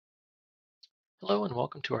Hello and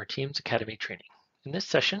welcome to our Teams Academy training. In this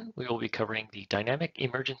session, we will be covering the dynamic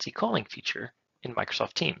emergency calling feature in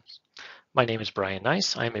Microsoft Teams. My name is Brian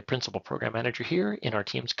Nice. I am a principal program manager here in our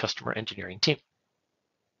Teams customer engineering team.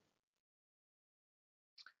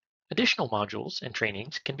 Additional modules and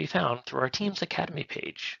trainings can be found through our Teams Academy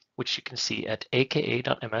page, which you can see at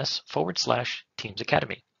aka.ms/Teams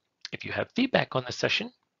Academy. If you have feedback on this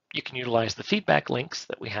session, you can utilize the feedback links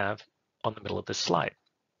that we have on the middle of this slide.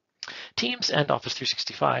 Teams and Office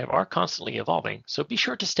 365 are constantly evolving, so be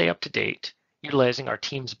sure to stay up to date utilizing our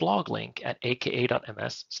Teams blog link at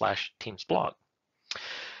aka.ms/teamsblog.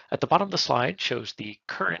 At the bottom of the slide shows the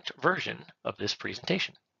current version of this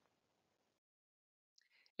presentation.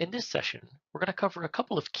 In this session, we're going to cover a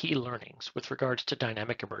couple of key learnings with regards to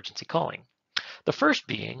dynamic emergency calling. The first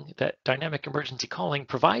being that dynamic emergency calling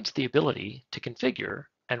provides the ability to configure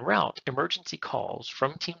and route emergency calls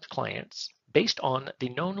from Teams clients based on the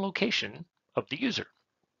known location of the user.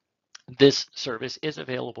 This service is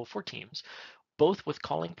available for Teams, both with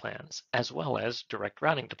calling plans as well as direct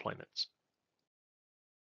routing deployments.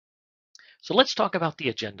 So let's talk about the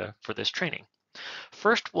agenda for this training.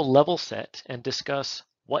 First, we'll level set and discuss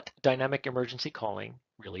what dynamic emergency calling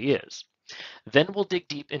really is. Then we'll dig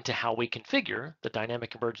deep into how we configure the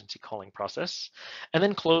dynamic emergency calling process, and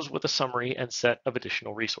then close with a summary and set of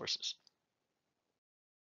additional resources.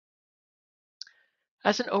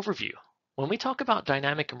 As an overview, when we talk about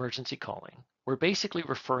dynamic emergency calling, we're basically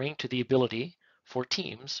referring to the ability for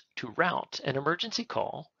Teams to route an emergency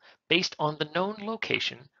call based on the known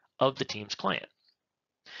location of the Teams client.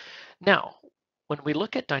 Now, when we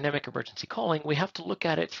look at dynamic emergency calling, we have to look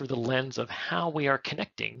at it through the lens of how we are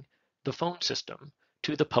connecting the phone system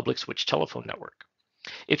to the public switch telephone network.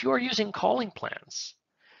 If you are using calling plans,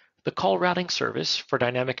 the call routing service for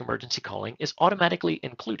dynamic emergency calling is automatically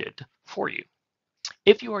included for you.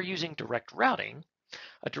 If you are using direct routing,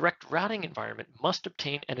 a direct routing environment must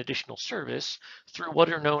obtain an additional service through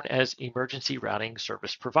what are known as emergency routing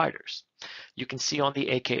service providers. You can see on the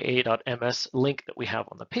aka.ms link that we have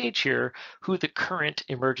on the page here who the current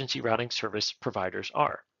emergency routing service providers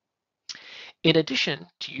are. In addition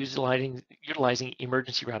to utilizing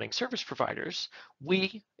emergency routing service providers,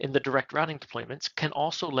 we, in the direct routing deployments, can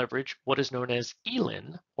also leverage what is known as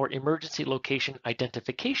ELIN, or Emergency Location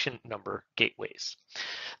Identification Number gateways.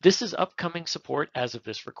 This is upcoming support as of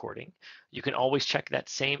this recording. You can always check that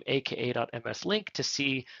same aka.ms link to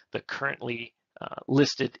see the currently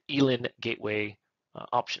listed ELIN gateway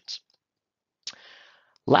options.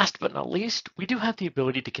 Last but not least, we do have the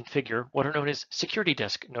ability to configure what are known as security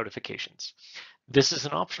desk notifications. This is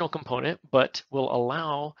an optional component, but will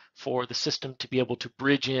allow for the system to be able to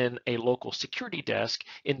bridge in a local security desk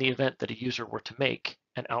in the event that a user were to make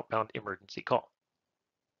an outbound emergency call.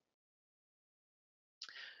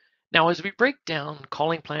 Now, as we break down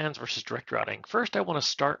calling plans versus direct routing, first I want to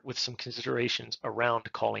start with some considerations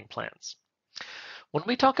around calling plans. When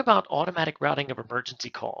we talk about automatic routing of emergency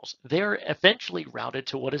calls, they're eventually routed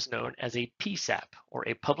to what is known as a PSAP, or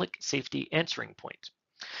a Public Safety Answering Point.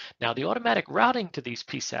 Now, the automatic routing to these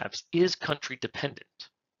PSAPs is country dependent.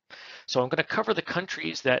 So I'm going to cover the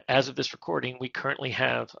countries that, as of this recording, we currently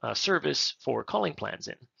have a service for calling plans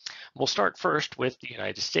in. We'll start first with the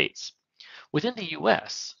United States. Within the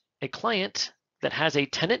US, a client that has a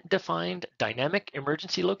tenant-defined dynamic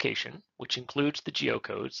emergency location, which includes the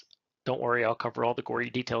geocodes. Don't worry, I'll cover all the gory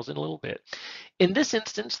details in a little bit. In this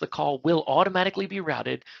instance, the call will automatically be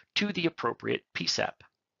routed to the appropriate PSAP.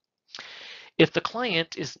 If the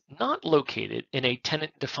client is not located in a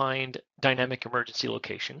tenant-defined dynamic emergency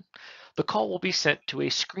location, the call will be sent to a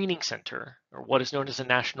screening center, or what is known as a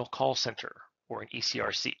national call center, or an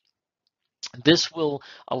ECRC. This will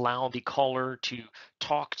allow the caller to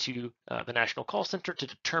talk to the National Call Center to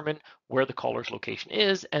determine where the caller's location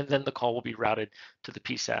is, and then the call will be routed to the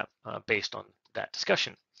PSAP based on that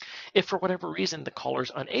discussion. If for whatever reason the caller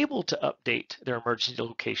is unable to update their emergency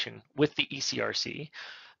location with the ECRC,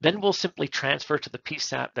 then we'll simply transfer to the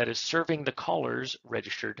PSAP that is serving the caller's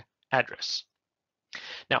registered address.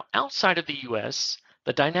 Now, outside of the US,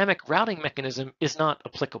 the dynamic routing mechanism is not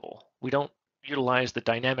applicable. We don't utilize the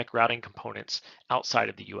dynamic routing components outside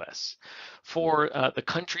of the US. For the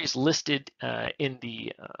countries listed in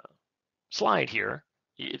the slide here,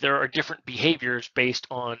 there are different behaviors based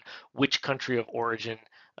on which country of origin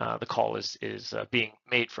the call is being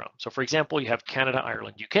made from. So for example, you have Canada,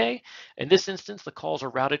 Ireland, UK. In this instance, the calls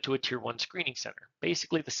are routed to a tier 1 screening center,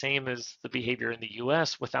 basically the same as the behavior in the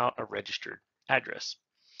US without a registered address.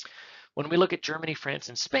 When we look at Germany, France,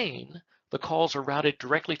 and Spain, the calls are routed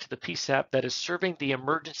directly to the PSAP that is serving the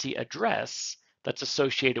emergency address that's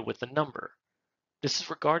associated with the number. This is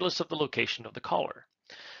regardless of the location of the caller.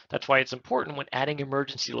 That's why it's important when adding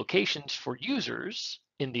emergency locations for users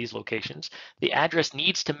in these locations, the address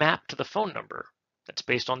needs to map to the phone number that's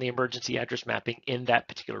based on the emergency address mapping in that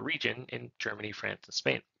particular region in Germany, France, and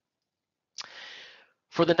Spain.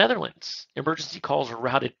 For the Netherlands, emergency calls are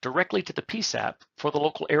routed directly to the PSAP for the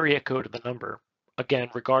local area code of the number, again,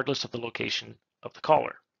 regardless of the location of the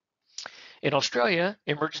caller. In Australia,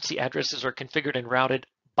 emergency addresses are configured and routed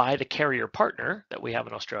by the carrier partner that we have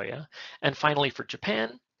in Australia. And finally, for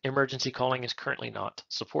Japan, emergency calling is currently not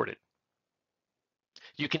supported.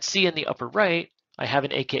 You can see in the upper right, I have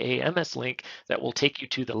an AKA MS link that will take you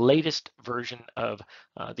to the latest version of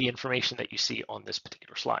the information that you see on this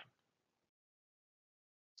particular slide.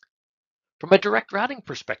 From a direct routing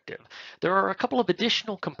perspective, there are a couple of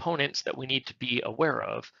additional components that we need to be aware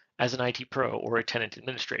of as an IT pro or a tenant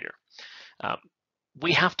administrator.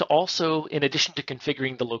 We have to also, in addition to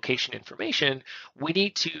configuring the location information, we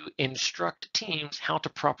need to instruct teams how to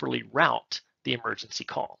properly route the emergency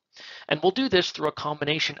call. And we'll do this through a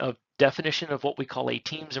combination of definition of what we call a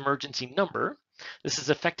team's emergency number. This is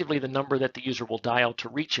effectively the number that the user will dial to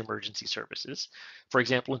reach emergency services. For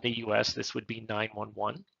example, in the US, this would be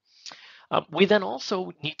 911. We then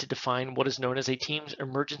also need to define what is known as a team's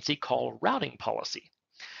emergency call routing policy.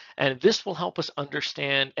 And this will help us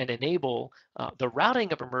understand and enable the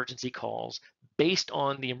routing of emergency calls based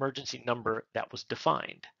on the emergency number that was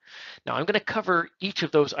defined. Now, I'm going to cover each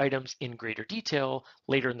of those items in greater detail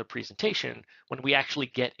later in the presentation when we actually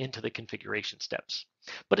get into the configuration steps.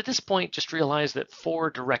 But at this point, just realize that for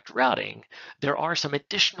direct routing, there are some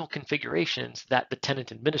additional configurations that the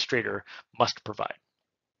tenant administrator must provide.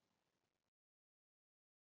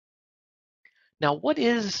 Now, what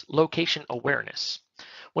is location awareness?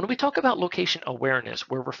 When we talk about location awareness,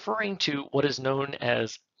 we're referring to what is known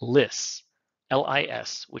as LIS,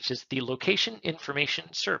 L-I-S, which is the Location Information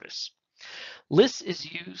Service. LIS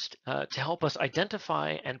is used to help us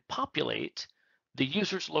identify and populate the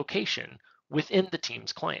user's location within the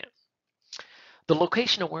Teams client. The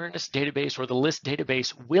Location Awareness Database, or the LIS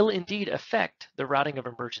database, will indeed affect the routing of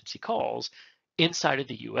emergency calls inside of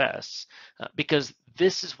the US because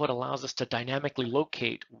this is what allows us to dynamically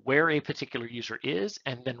locate where a particular user is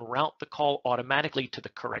and then route the call automatically to the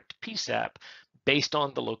correct PSAP based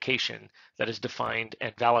on the location that is defined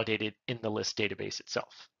and validated in the LIS database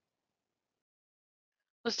itself.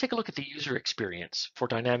 Let's take a look at the user experience for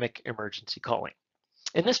dynamic emergency calling.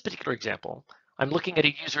 In this particular example, I'm looking at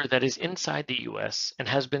a user that is inside the US and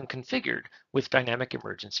has been configured with dynamic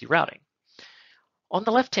emergency routing. On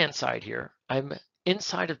the left-hand side here, I'm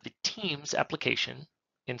inside of the Teams application,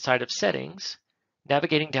 inside of Settings,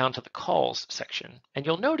 navigating down to the Calls section. And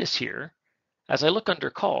you'll notice here, as I look under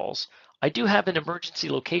Calls, I do have an emergency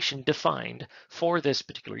location defined for this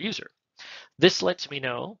particular user. This lets me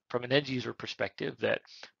know, from an end user perspective, that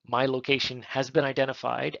my location has been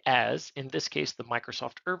identified as, in this case, the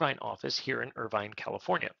Microsoft Irvine office here in Irvine,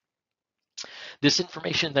 California. This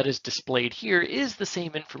information that is displayed here is the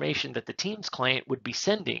same information that the Teams client would be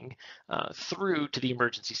sending through to the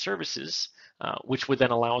emergency services, which would then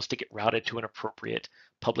allow us to get routed to an appropriate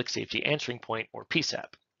public safety answering point, or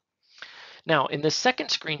PSAP. Now, in the second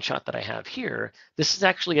screenshot that I have here, this is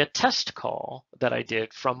actually a test call that I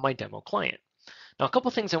did from my demo client. Now, a couple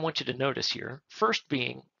things I want you to notice here. First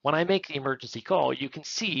being, when I make the emergency call, you can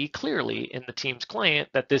see clearly in the Teams client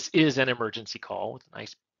that this is an emergency call with a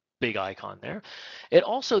nice big icon there. It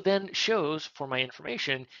also then shows for my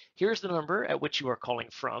information, here's the number at which you are calling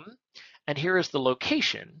from, and here is the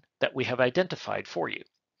location that we have identified for you.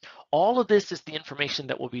 All of this is the information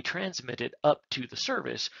that will be transmitted up to the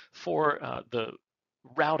service for the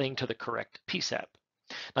routing to the correct PSAP.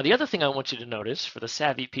 Now, the other thing I want you to notice, for the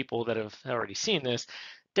savvy people that have already seen this,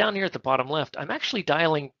 down here at the bottom left, I'm actually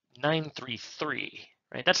dialing 933,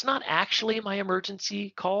 right? That's not actually my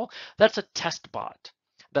emergency call. That's a test bot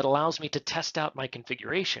that allows me to test out my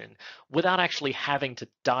configuration without actually having to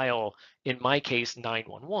dial, in my case,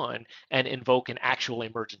 911 and invoke an actual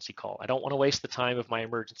emergency call. I don't want to waste the time of my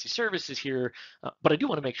emergency services here, but I do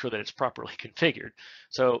want to make sure that it's properly configured.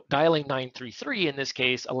 So dialing 933 in this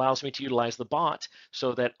case allows me to utilize the bot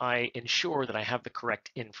so that I ensure that I have the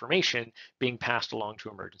correct information being passed along to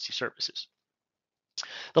emergency services.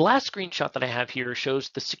 The last screenshot that I have here shows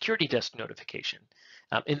the security desk notification.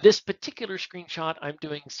 In this particular screenshot, I'm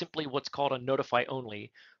doing simply what's called a notify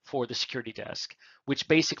only for the security desk, which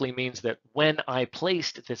basically means that when I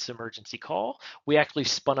placed this emergency call, we actually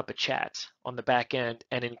spun up a chat on the back end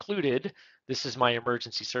and included, this is my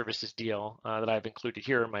emergency services deal that I've included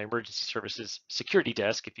here, my emergency services security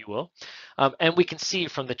desk, if you will. And we can see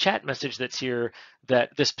from the chat message that's here that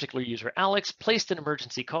this particular user, Alex, placed an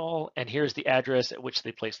emergency call, and here's the address at which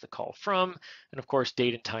they placed the call from. And of course,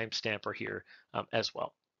 date and time stamp are here as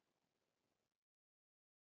well.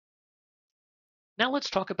 Now let's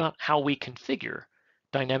talk about how we configure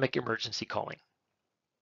dynamic emergency calling.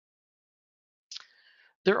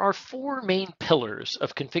 There are four main pillars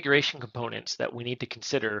of configuration components that we need to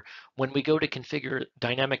consider when we go to configure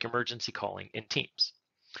dynamic emergency calling in Teams.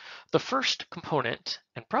 The first component,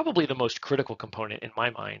 and probably the most critical component in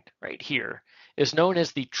my mind right here, is known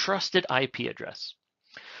as the trusted IP address.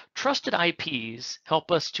 Trusted IPs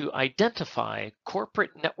help us to identify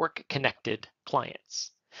corporate network connected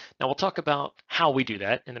clients. Now we'll talk about how we do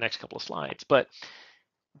that in the next couple of slides, but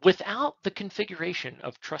without the configuration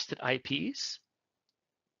of trusted IPs,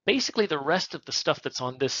 basically the rest of the stuff that's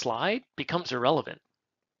on this slide becomes irrelevant.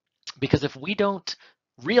 Because if we don't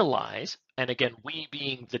realize, and again, we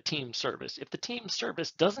being the team service, if the team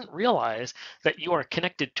service doesn't realize that you are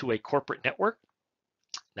connected to a corporate network,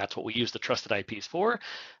 that's what we use the trusted IPs for,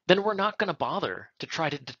 then we're not going to bother to try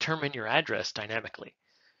to determine your address dynamically.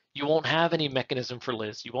 You won't have any mechanism for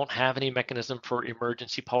Liz. You won't have any mechanism for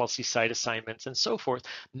emergency policy site assignments and so forth.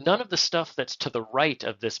 None of the stuff that's to the right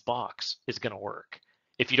of this box is going to work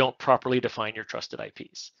if you don't properly define your trusted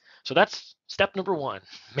IPs. So that's step number one,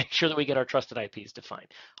 make sure that we get our trusted IPs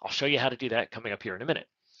defined. I'll show you how to do that coming up here in a minute.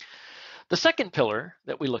 The second pillar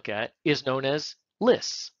that we look at is known as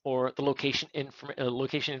LIS, or the Location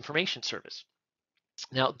Information Service.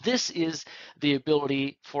 Now, this is the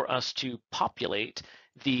ability for us to populate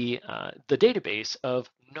the database of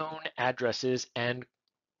known addresses and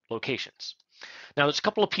locations. Now, there's a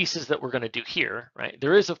couple of pieces that we're going to do here, right?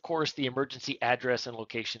 There is, of course, the emergency address and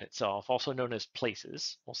location itself, also known as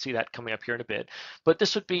places. We'll see that coming up here in a bit. But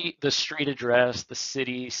this would be the street address, the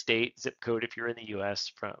city, state, zip code if you're in the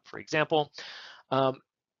US, for example.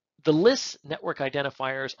 The LIS network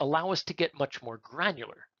identifiers allow us to get much more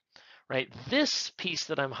granular, right? This piece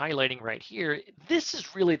that I'm highlighting right here, this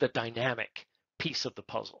is really the dynamic piece of the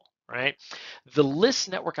puzzle, right? The LIS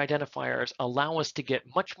network identifiers allow us to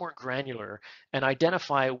get much more granular and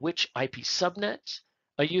identify which IP subnet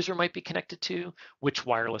a user might be connected to, which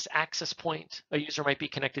wireless access point a user might be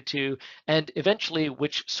connected to, and eventually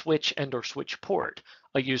which switch and or switch port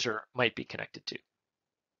a user might be connected to.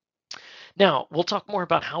 Now, we'll talk more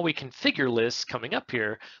about how we configure LIS coming up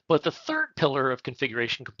here, but the third pillar of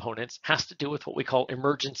configuration components has to do with what we call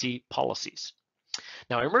emergency policies.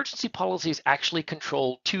 Now, emergency policies actually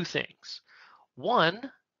control two things. One,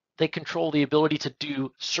 they control the ability to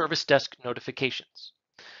do service desk notifications.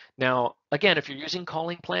 Now, again, if you're using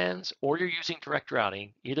calling plans or you're using direct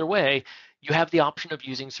routing, either way, you have the option of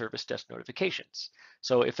using service desk notifications.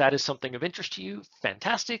 So if that is something of interest to you,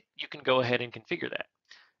 fantastic, you can go ahead and configure that.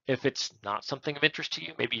 If it's not something of interest to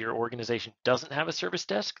you, maybe your organization doesn't have a service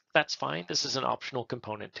desk, that's fine. This is an optional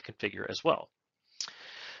component to configure as well.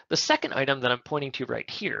 The second item that I'm pointing to right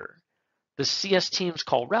here, the CS Teams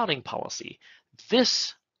call routing policy,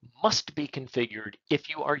 this must be configured if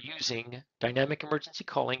you are using dynamic emergency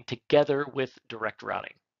calling together with direct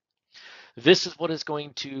routing. This is what is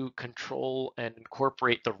going to control and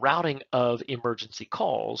incorporate the routing of emergency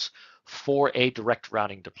calls for a direct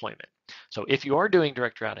routing deployment. So if you are doing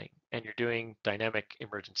direct routing and you're doing dynamic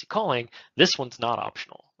emergency calling, this one's not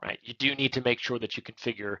optional, right? You do need to make sure that you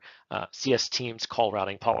configure CS Teams call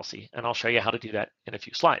routing policy, and I'll show you how to do that in a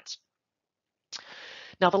few slides.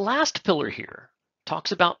 Now, the last pillar here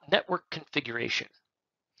talks about network configuration.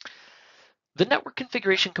 The network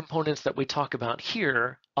configuration components that we talk about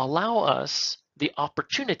here allow us the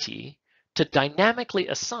opportunity to dynamically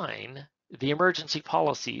assign the emergency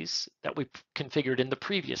policies that we configured in the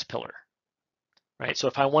previous pillar, right? So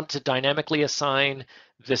if I wanted to dynamically assign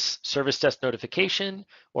this service desk notification,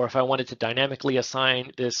 or if I wanted to dynamically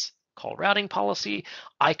assign this call routing policy,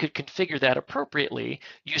 I could configure that appropriately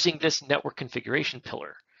using this network configuration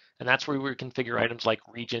pillar. And that's where we would configure items like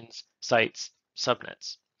regions, sites,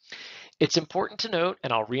 subnets. It's important to note,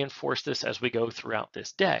 and I'll reinforce this as we go throughout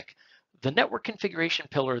this deck, the network configuration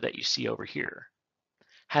pillar that you see over here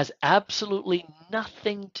has absolutely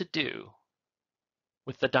nothing to do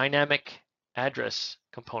with the dynamic address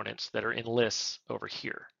components that are in LIS over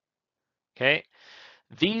here, okay?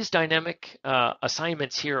 These dynamic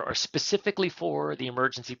assignments here are specifically for the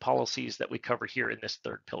emergency policies that we cover here in this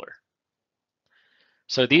third pillar.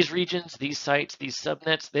 So these regions, these sites, these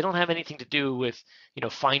subnets, they don't have anything to do with,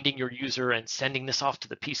 finding your user and sending this off to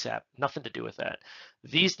the PSAP. Nothing to do with that.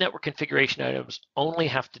 These network configuration items only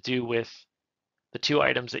have to do with the two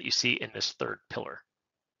items that you see in this third pillar.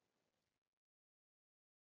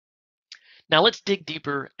 Now let's dig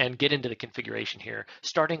deeper and get into the configuration here,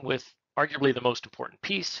 starting with arguably the most important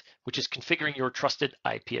piece, which is configuring your trusted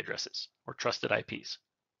IP addresses or trusted IPs.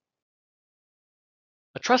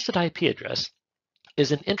 A trusted IP address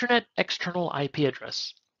is an Internet external IP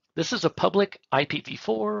address. This is a public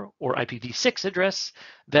IPv4 or IPv6 address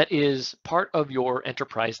that is part of your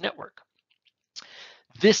enterprise network.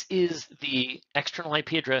 This is the external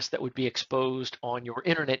IP address that would be exposed on your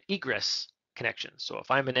internet egress connection. So if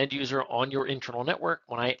I'm an end user on your internal network,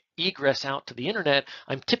 when I egress out to the internet,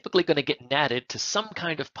 I'm typically going to get NATed to some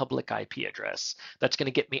kind of public IP address that's going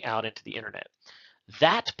to get me out into the internet.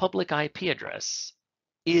 That public IP address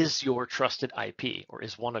is your trusted IP or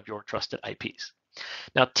is one of your trusted IPs.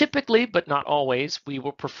 Now, typically, but not always, we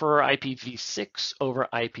will prefer IPv6 over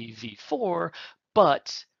IPv4,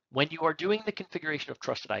 but when you are doing the configuration of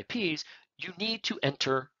trusted IPs, you need to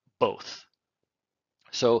enter both.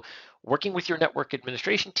 So working with your network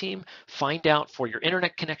administration team, find out for your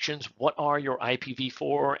internet connections, what are your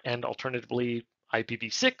IPv4 and alternatively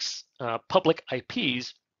IPv6 public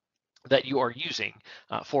IPs that you are using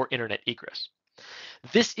for internet egress.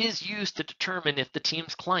 This is used to determine if the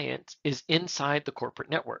Teams client is inside the corporate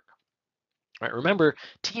network. Right, remember,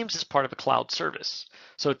 Teams is part of a cloud service.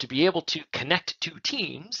 So to be able to connect to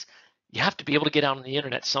Teams, you have to be able to get out on the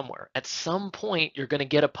internet somewhere. At some point, you're going to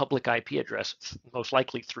get a public IP address, most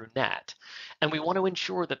likely through NAT. And we want to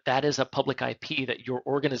ensure that that is a public IP that your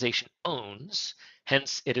organization owns.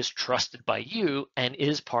 Hence, it is trusted by you and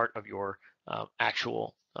is part of your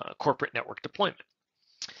actual corporate network deployment.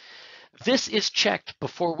 This is checked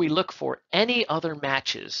before we look for any other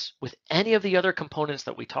matches with any of the other components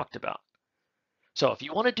that we talked about. So if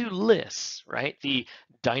you want to do lists, right, the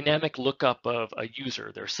dynamic lookup of a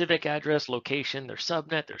user, their civic address, location, their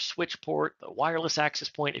subnet, their switch port, the wireless access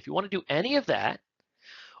point, if you want to do any of that,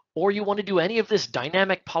 or you want to do any of this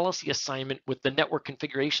dynamic policy assignment with the network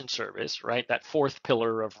configuration service, right, that fourth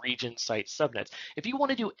pillar of region, site, subnets, if you want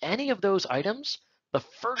to do any of those items, the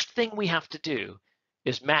first thing we have to do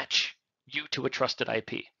is match you to a trusted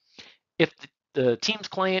IP. If the Teams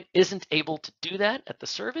client isn't able to do that at the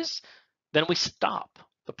service, then we stop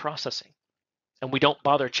the processing and we don't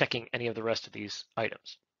bother checking any of the rest of these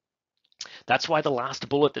items. That's why the last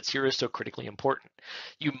bullet that's here is so critically important.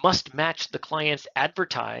 You must match the client's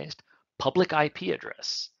advertised public IP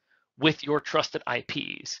address with your trusted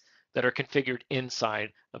IPs that are configured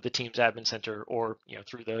inside of the Teams Admin Center or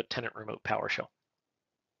through the tenant remote PowerShell.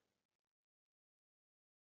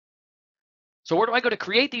 So where do I go to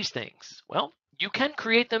create these things? Well, you can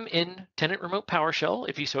create them in Tenant Remote PowerShell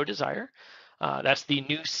if you so desire. That's the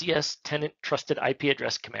new CS Tenant Trusted IP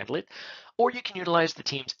Address commandlet, or you can utilize the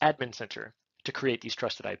Teams Admin Center to create these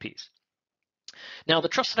trusted IPs. Now, the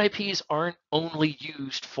trusted IPs aren't only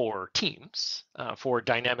used for Teams, for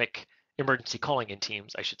dynamic emergency calling in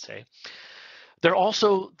Teams, I should say. They're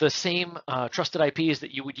also the same trusted IPs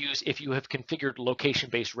that you would use if you have configured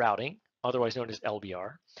location-based routing, otherwise known as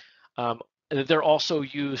LBR. They're also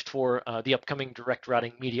used for the upcoming direct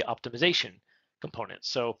routing media optimization components.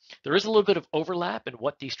 So there is a little bit of overlap in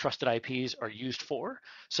what these trusted IPs are used for.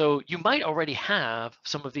 So you might already have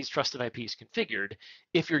some of these trusted IPs configured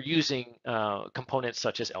if you're using components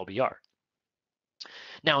such as LBR.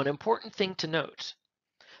 Now, an important thing to note,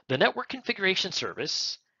 the network configuration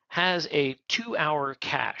service has a 2-hour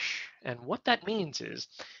cache. And what that means is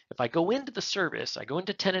if I go into the service, I go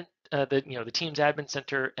into tenant, the Teams Admin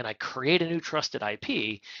Center, and I create a new trusted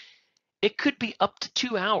IP, it could be up to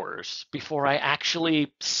 2 hours before I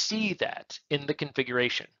actually see that in the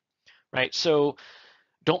configuration, right? So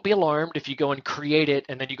don't be alarmed if you go and create it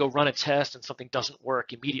and then you go run a test and something doesn't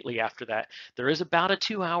work immediately after that. There is about a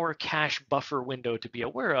 2-hour cache buffer window to be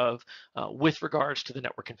aware of with regards to the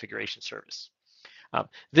network configuration service.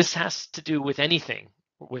 This has to do with anything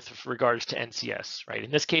with regards to NCS, right?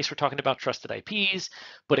 In this case, we're talking about trusted IPs,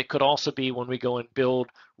 but it could also be when we go and build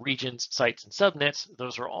regions, sites, and subnets.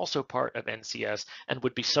 Those are also part of NCS and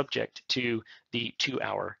would be subject to the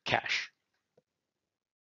 2-hour cache.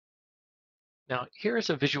 Now, here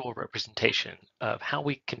is a visual representation of how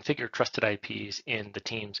we configure trusted IPs in the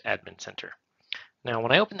Teams Admin Center. Now,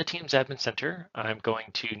 when I open the Teams Admin Center, I'm going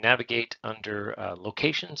to navigate under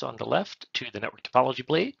Locations on the left to the Network Topology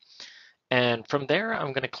blade. And from there,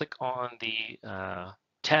 I'm going to click on the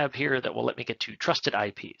tab here that will let me get to Trusted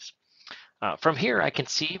IPs. From here, I can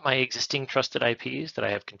see my existing trusted IPs that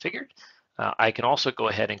I have configured. I can also go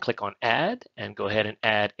ahead and click on Add and go ahead and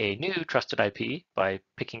add a new trusted IP by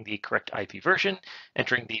picking the correct IP version,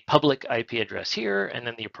 entering the public IP address here, and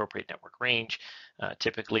then the appropriate network range.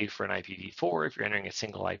 Typically for an IPv4, if you're entering a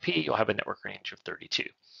single IP, you'll have a network range of 32.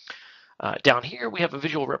 Down here, we have a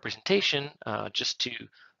visual representation just to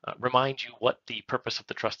remind you what the purpose of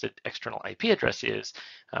the trusted external IP address is.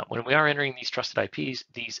 When we are entering these trusted IPs,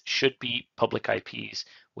 these should be public IPs,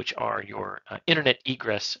 which are your internet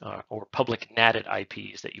egress or public NATed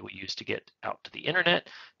IPs that you will use to get out to the internet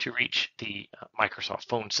to reach the Microsoft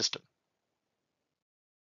phone system.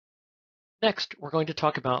 Next, we're going to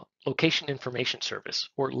talk about Location Information Service,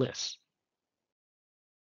 or LIS.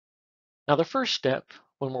 Now, the first step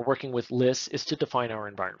when we're working with LIS is to define our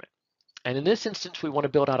environment. And in this instance, we want to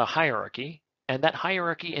build out a hierarchy, and that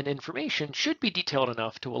hierarchy and information should be detailed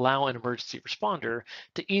enough to allow an emergency responder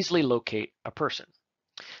to easily locate a person.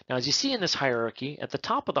 Now, as you see in this hierarchy, at the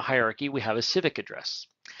top of the hierarchy, we have a civic address.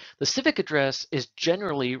 The civic address is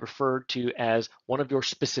generally referred to as one of your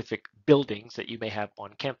specific buildings that you may have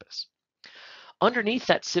on campus. Underneath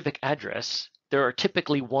that civic address, there are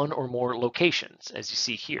typically one or more locations, as you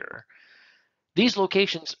see here. These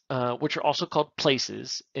locations, which are also called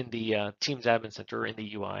places in the Teams Admin Center or in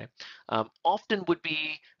the UI, often would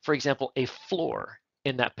be, for example, a floor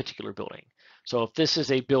in that particular building. So if this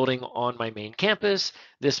is a building on my main campus,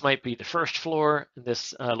 this might be the first floor, and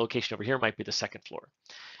this location over here might be the second floor.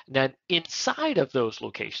 And then inside of those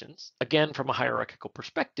locations, again, from a hierarchical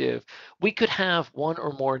perspective, we could have one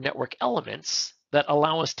or more network elements that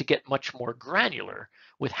allow us to get much more granular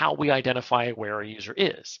with how we identify where a user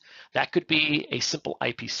is. That could be a simple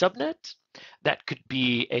IP subnet. That could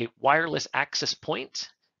be a wireless access point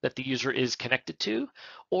that the user is connected to,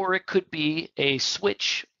 or it could be a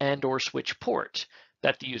switch and or switch port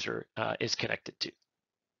that the user is connected to.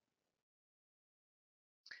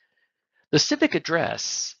 The civic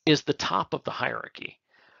address is the top of the hierarchy.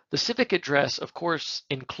 The civic address, of course,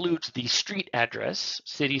 includes the street address,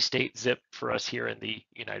 city, state, zip for us here in the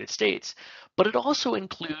United States, but it also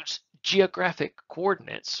includes geographic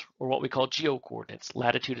coordinates, or what we call geocoordinates,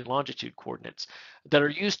 latitude and longitude coordinates, that are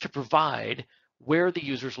used to provide where the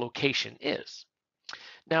user's location is.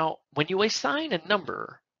 Now, when you assign a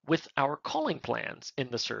number with our calling plans in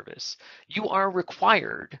the service, you are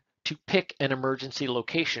required to pick an emergency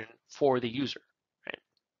location for the user.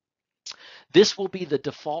 This will be the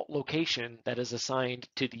default location that is assigned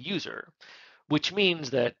to the user, which means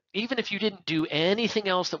that even if you didn't do anything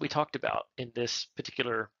else that we talked about in this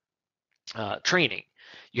particular training,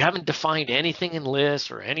 you haven't defined anything in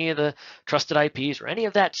LIS or any of the trusted IPs or any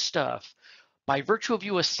of that stuff, by virtue of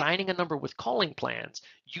you assigning a number with calling plans,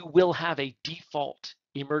 you will have a default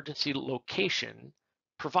emergency location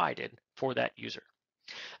provided for that user.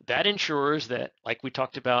 That ensures that, like we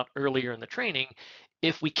talked about earlier in the training,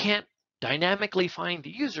 if we can't dynamically find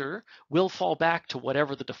the user, we'll fall back to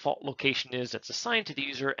whatever the default location is that's assigned to the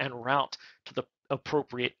user and route to the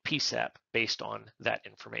appropriate PSAP based on that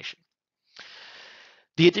information.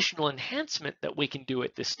 The additional enhancement that we can do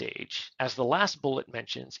at this stage, as the last bullet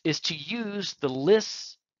mentions, is to use the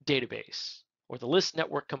LIS database or the LIS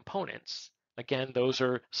network components. Again, those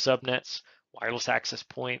are subnets, wireless access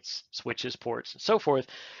points, switches, ports, and so forth.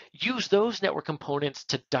 Use those network components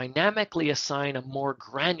to dynamically assign a more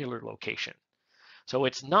granular location. So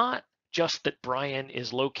it's not just that Brian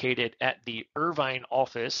is located at the Irvine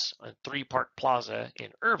office on 3 Park Plaza in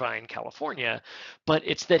Irvine, California, but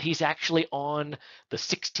it's that he's actually on the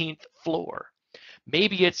 16th floor.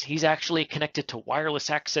 Maybe he's actually connected to wireless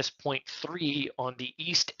access point 3 on the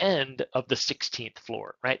east end of the 16th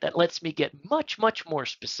floor, right? That lets me get much, much more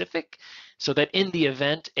specific so that in the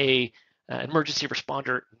event an emergency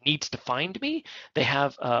responder needs to find me, they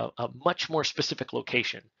have a much more specific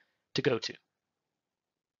location to go to.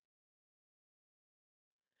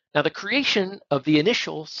 Now, the creation of the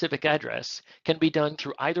initial civic address can be done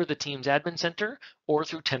through either the Teams Admin Center or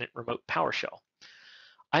through Tenant Remote PowerShell.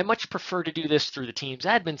 I much prefer to do this through the Teams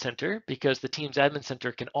Admin Center because the Teams Admin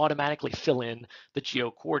Center can automatically fill in the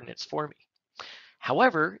geo coordinates for me.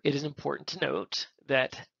 However, it is important to note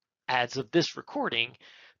that as of this recording,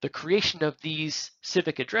 the creation of these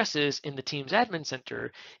civic addresses in the Teams Admin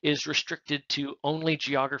Center is restricted to only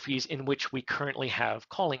geographies in which we currently have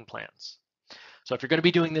calling plans. So if you're going to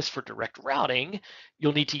be doing this for direct routing,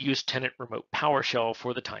 you'll need to use Tenant Remote PowerShell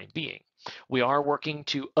for the time being. We are working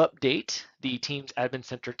to update the Teams Admin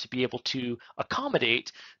Center to be able to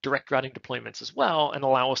accommodate direct routing deployments as well and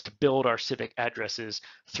allow us to build our civic addresses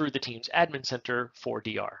through the Teams Admin Center for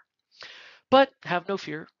DR. But have no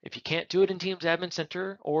fear, if you can't do it in Teams Admin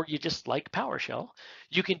Center or you just like PowerShell,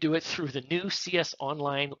 you can do it through the new CS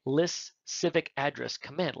Online list civic address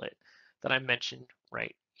commandlet that I mentioned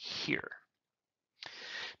right here.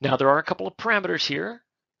 Now there are a couple of parameters here,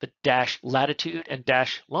 the dash latitude and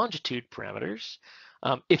dash longitude parameters.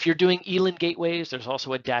 If you're doing ELIN gateways, there's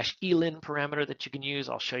also a dash ELIN parameter that you can use.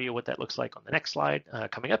 I'll show you what that looks like on the next slide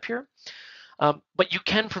coming up here. But you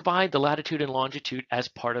can provide the latitude and longitude as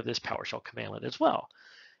part of this PowerShell commandlet as well.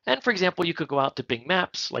 And for example, you could go out to Bing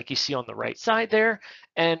Maps, like you see on the right side there,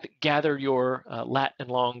 and gather your lat and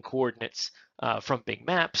long coordinates from Bing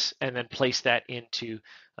Maps, and then place that into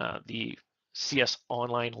the CS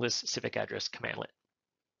Online List Civic Address commandlet.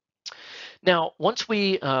 Now, once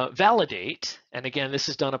we validate, and again, this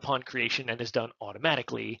is done upon creation and is done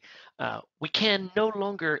automatically, we can no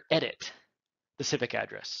longer edit the civic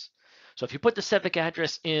address. So if you put the civic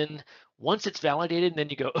address in, once it's validated, and then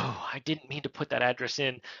you go, oh, I didn't mean to put that address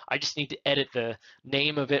in. I just need to edit the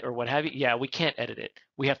name of it or what have you. Yeah, we can't edit it.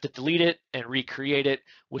 We have to delete it and recreate it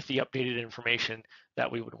with the updated information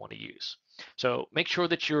that we would want to use. So make sure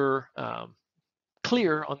that you're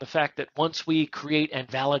clear on the fact that once we create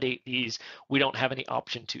and validate these, we don't have any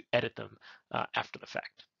option to edit them after the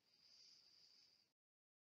fact.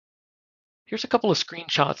 Here's a couple of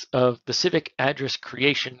screenshots of the civic address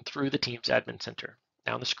creation through the Teams Admin Center.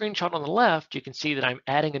 Now in the screenshot on the left, you can see that I'm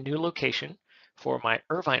adding a new location for my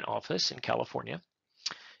Irvine office in California.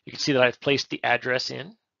 You can see that I've placed the address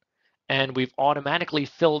in, and we've automatically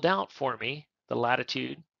filled out for me the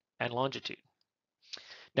latitude and longitude.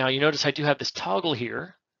 Now you notice I do have this toggle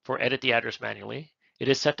here for edit the address manually. It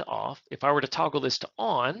is set to off. If I were to toggle this to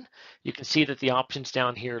on, you can see that the options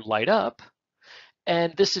down here light up.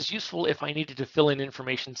 And this is useful if I needed to fill in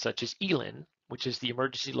information such as ELIN, which is the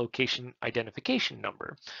emergency location identification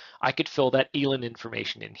number. I could fill that ELIN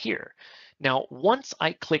information in here. Now, once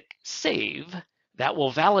I click save, that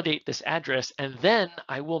will validate this address, and then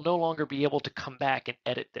I will no longer be able to come back and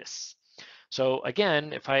edit this. So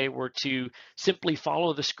again, if I were to simply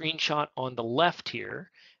follow the screenshot on the left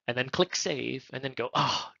here, and then click save, and then go,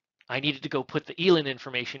 oh, I needed to go put the ELIN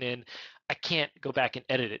information in, I can't go back and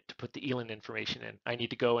edit it to put the ELIN information in. I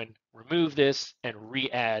need to go and remove this and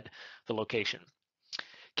re-add the location.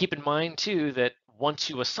 Keep in mind too that once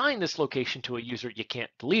you assign this location to a user, you can't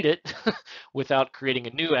delete it without creating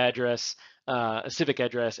a new address, a civic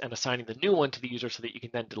address, and assigning the new one to the user so that you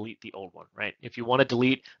can then delete the old one, right? If you want to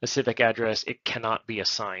delete a civic address, it cannot be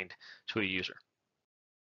assigned to a user.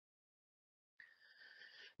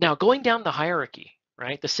 Now, going down the hierarchy,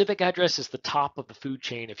 right? The civic address is the top of the food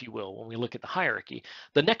chain, if you will, when we look at the hierarchy.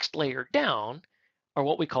 The next layer down are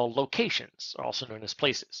what we call locations, also known as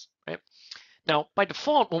places, right? Now, by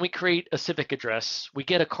default, when we create a civic address, we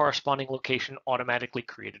get a corresponding location automatically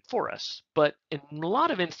created for us. But in a lot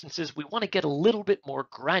of instances, we want to get a little bit more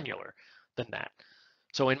granular than that.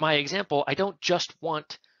 So in my example, I don't just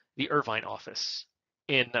want the Irvine office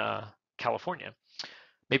in California.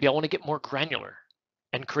 Maybe I want to get more granular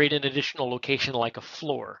and create an additional location like a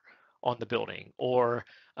floor on the building or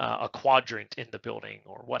a quadrant in the building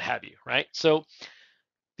or what have you, right? So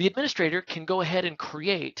the administrator can go ahead and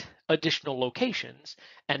create additional locations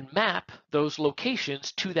and map those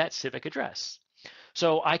locations to that civic address.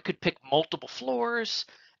 So I could pick multiple floors,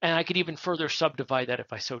 and I could even further subdivide that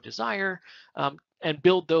if I so desire, and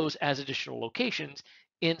build those as additional locations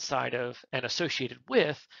inside of and associated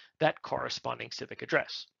with that corresponding civic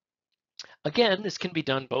address. Again, this can be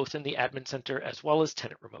done both in the Admin Center as well as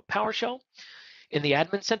Tenant Remote PowerShell. In the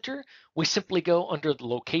Admin Center, we simply go under the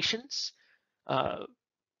Locations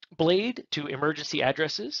blade to Emergency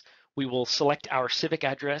Addresses. We will select our civic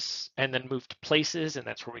address and then move to Places, and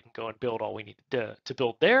that's where we can go and build all we need to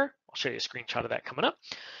build there. I'll show you a screenshot of that coming up.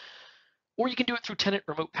 Or you can do it through Tenant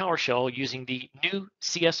Remote PowerShell using the new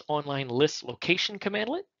CS Online List Location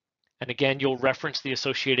commandlet. And again, you'll reference the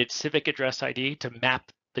associated civic address ID to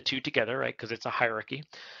map the two together, right? Because it's a hierarchy.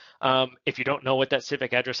 If you don't know what that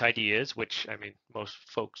civic address ID is, which I mean, most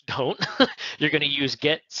folks don't, you're going to use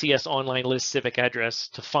get CS online list civic address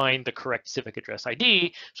to find the correct civic address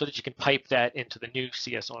ID so that you can pipe that into the new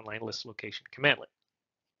CS online list location commandlet.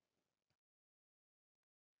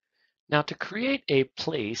 Now to create a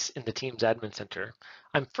place in the Teams Admin Center,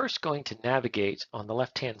 I'm first going to navigate on the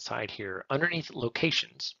left-hand side here underneath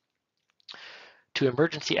locations to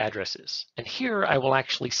emergency addresses. And here I will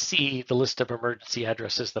actually see the list of emergency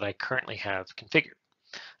addresses that I currently have configured.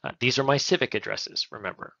 These are my civic addresses,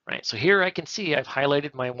 remember, right? So here I can see I've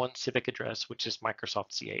highlighted my one civic address, which is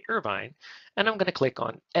Microsoft CA Irvine, and I'm going to click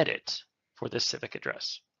on Edit for this civic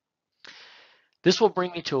address. This will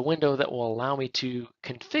bring me to a window that will allow me to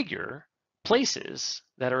configure places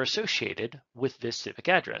that are associated with this civic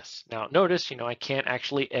address. Now notice, I can't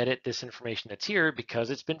actually edit this information that's here because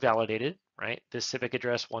it's been validated, right? This civic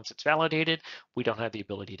address, once it's validated, we don't have the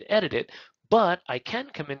ability to edit it, but I can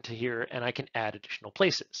come into here and I can add additional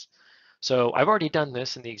places. So I've already done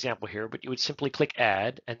this in the example here, but you would simply click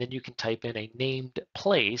add, and then you can type in a named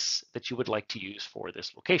place that you would like to use for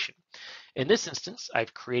this location. In this instance,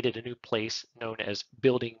 I've created a new place known as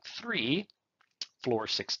Building 3, Floor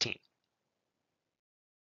 16.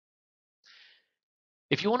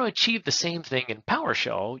 If you want to achieve the same thing in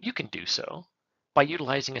PowerShell, you can do so by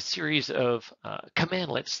utilizing a series of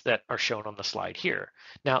commandlets that are shown on the slide here.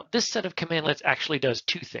 Now, this set of commandlets actually does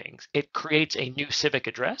two things. It creates a new civic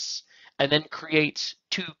address and then creates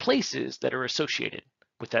two places that are associated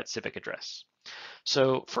with that civic address.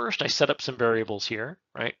 So first I set up some variables here,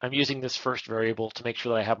 right? I'm using this first variable to make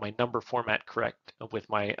sure that I have my number format correct with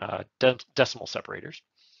my decimal separators.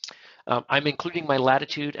 I'm including my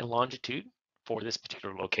latitude and longitude for this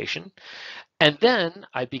particular location. And then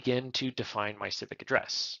I begin to define my civic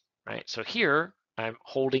address, right? So here I'm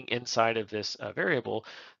holding inside of this variable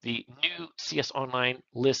the new CS Online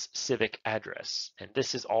list civic address. And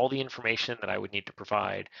this is all the information that I would need to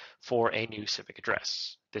provide for a new civic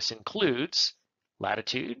address. This includes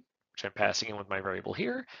latitude, which I'm passing in with my variable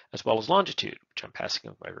here, as well as longitude, which I'm passing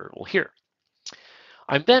in with my variable here.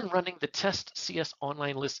 I'm then running the test CS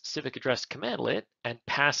Online list civic address commandlet and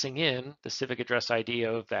passing in the civic address ID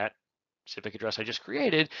of that civic address I just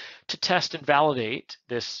created to test and validate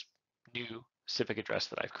this new civic address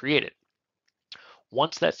that I've created.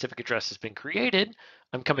 Once that civic address has been created,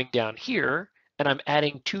 I'm coming down here and I'm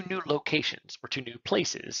adding two new locations or two new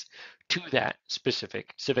places to that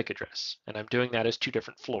specific civic address. And I'm doing that as two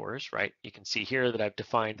different floors, right? You can see here that I've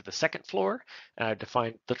defined the second floor and I've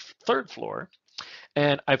defined the third floor.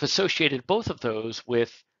 And I've associated both of those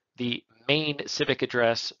with the main civic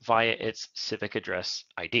address via its civic address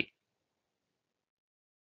ID.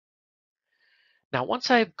 Now, once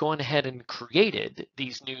I've gone ahead and created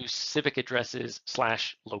these new civic addresses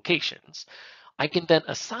 / locations, I can then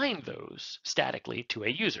assign those statically to a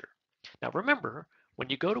user. Now, remember, when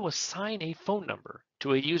you go to assign a phone number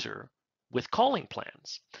to a user with calling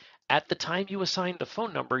plans, at the time you assign the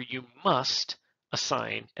phone number, you must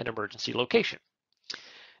assign an emergency location.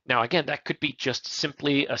 Now, again, that could be just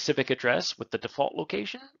simply a civic address with the default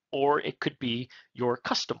location, or it could be your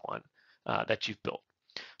custom one that you've built.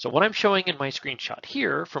 So what I'm showing in my screenshot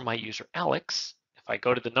here from my user Alex, if I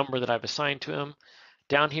go to the number that I've assigned to him,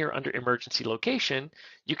 down here under emergency location,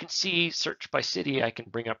 you can see search by city. I can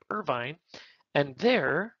bring up Irvine, and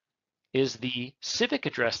there is the civic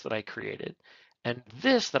address that I created. And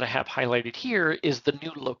this that I have highlighted here is the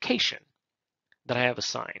new location that I have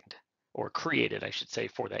assigned, or created, I should say,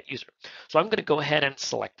 for that user. So I'm going to go ahead and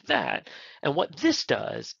select that. And what this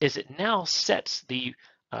does is it now sets the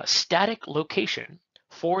static location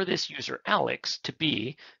for this user Alex to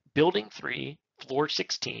be Building 3, Floor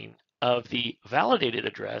 16 of the validated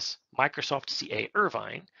address Microsoft CA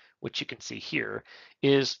Irvine, which you can see here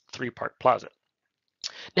is 3 Park Plaza.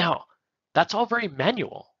 Now, that's all very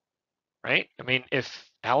manual, right? I mean,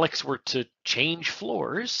 if Alex were to change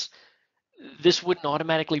floors, this wouldn't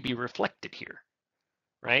automatically be reflected here,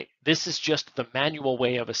 right? This is just the manual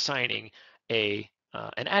way of assigning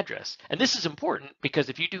an address. And this is important because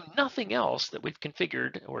if you do nothing else that we've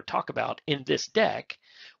configured or talk about in this deck,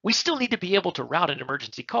 we still need to be able to route an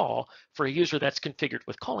emergency call for a user that's configured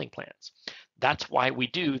with calling plans. That's why we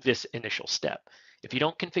do this initial step. If you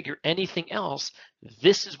don't configure anything else,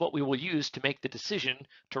 this is what we will use to make the decision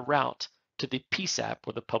to route to the PSAP,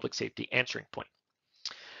 or the Public Safety Answering Point.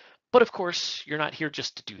 But of course, you're not here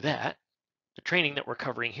just to do that. The training that we're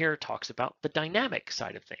covering here talks about the dynamic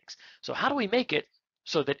side of things. So how do we make it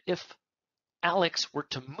so that if Alex were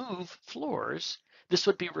to move floors, this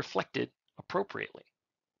would be reflected appropriately?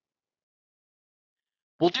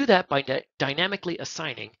 We'll do that by dynamically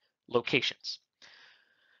assigning locations.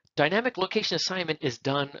 Dynamic location assignment is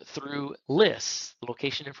done through lists,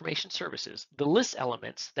 location information services, the list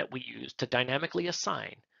elements that we use to dynamically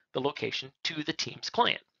assign the location to the Teams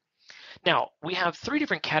client. Now, we have 3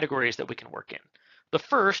 different categories that we can work in. The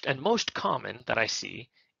first and most common that I see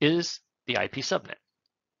is the IP subnet.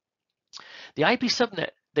 The IP subnet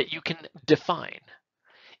that you can define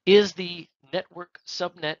is the network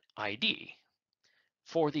subnet ID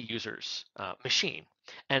for the user's machine.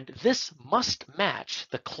 And this must match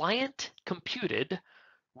the client computed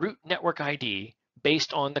root network ID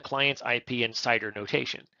based on the client's IP and CIDR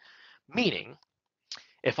notation. Meaning,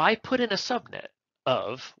 if I put in a subnet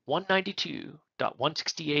of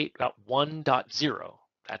 192.168.1.0,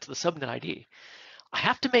 that's the subnet ID, I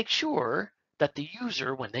have to make sure that the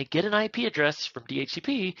user, when they get an IP address from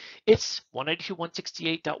DHCP, it's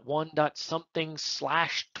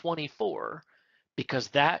 192.168.1.something/24, because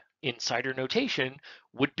that insider notation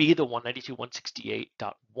would be the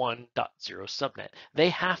 192.168.1.0 subnet. They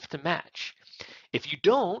have to match. If you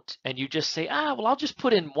don't, and you just say, well, I'll just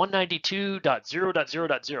put in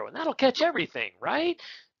 192.0.0.0, and that'll catch everything, right?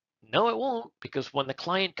 No, it won't, because when the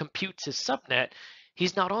client computes his subnet,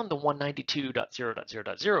 he's not on the 192.0.0.0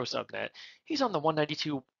 subnet. He's on the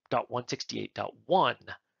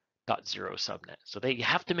 192.168.1.0 subnet. So they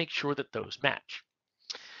have to make sure that those match.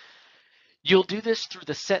 You'll do this through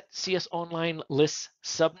the set CS online list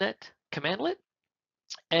subnet commandlet.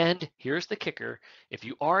 And here's the kicker. If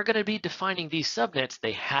you are going to be defining these subnets,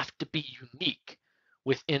 they have to be unique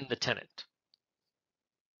within the tenant.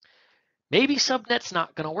 Maybe subnet's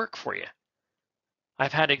not going to work for you.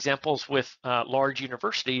 I've had examples with large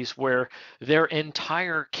universities where their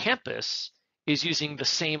entire campus is using the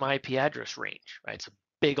same IP address range, right? It's a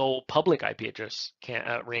big old public IP address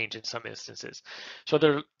range in some instances. So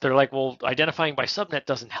they're like, well, identifying by subnet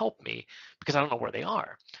doesn't help me because I don't know where they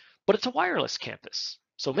are. But it's a wireless campus.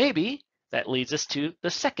 So maybe that leads us to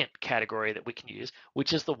the second category that we can use,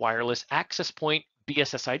 which is the wireless access point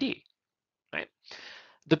BSSID, right?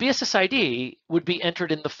 The BSSID would be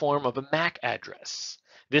entered in the form of a MAC address.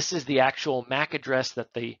 This is the actual MAC address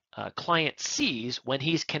that the client sees when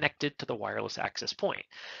he's connected to the wireless access point.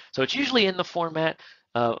 So it's usually in the format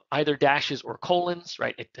either dashes or colons,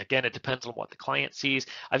 right? Again, it depends on what the client sees.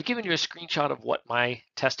 I've given you a screenshot of what my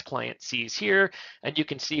test client sees here, and you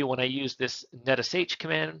can see when I use this netsh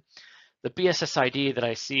command, the BSSID that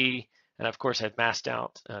I see, and of course I've masked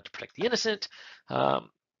out to protect the innocent,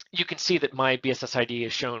 you can see that my BSSID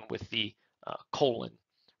is shown with the colon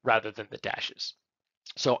rather than the dashes.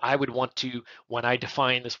 So I would want to, when I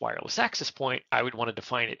define this wireless access point, I would want to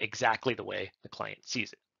define it exactly the way the client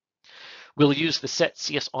sees it. We'll use the set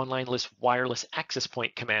CS online list wireless access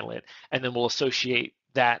point commandlet, and then we'll associate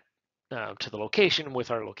that to the location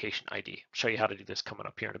with our location ID. I'll show you how to do this coming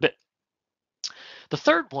up here in a bit. The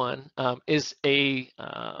third one is a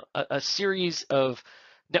series of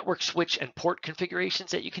network switch and port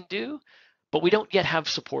configurations that you can do, but we don't yet have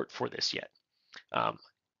support for this yet.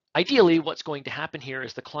 Ideally, what's going to happen here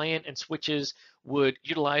is the client and switches would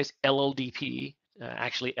utilize LLDP,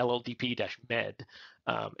 actually LLDP-med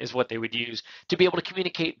is what they would use to be able to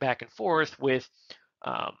communicate back and forth with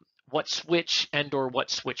what switch and or what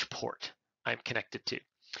switch port I'm connected to.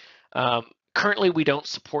 Currently, we don't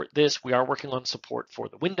support this. We are working on support for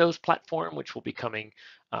the Windows platform, which will be coming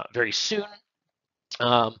very soon.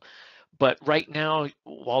 But right now,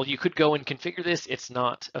 while you could go and configure this, it's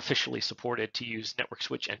not officially supported to use network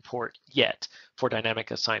switch and port yet for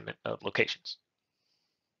dynamic assignment of locations.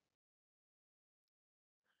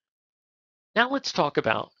 Now let's talk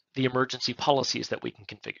about the emergency policies that we can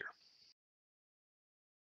configure.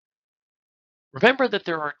 Remember that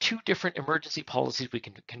there are two different emergency policies we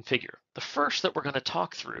can configure. The first that we're going to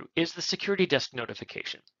talk through is the security desk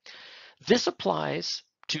notification. This applies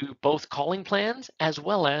to both calling plans as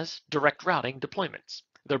well as direct routing deployments.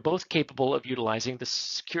 They're both capable of utilizing the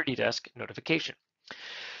security desk notification.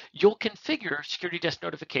 You'll configure security desk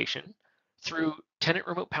notification through tenant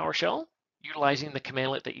remote PowerShell, utilizing the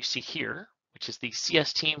commandlet that you see here, which is the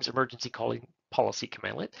CS Teams emergency calling policy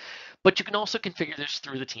commandlet, but you can also configure this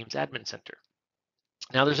through the Teams admin center.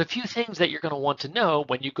 Now, there's a few things that you're going to want to know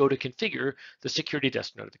when you go to configure the security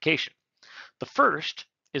desk notification. The first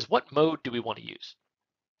is, what mode do we want to use?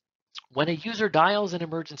 When a user dials an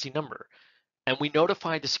emergency number and we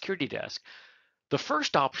notify the security desk, the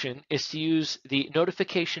first option is to use the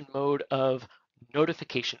notification mode of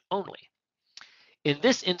notification only. In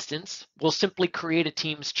this instance, we'll simply create a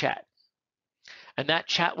Teams chat. And that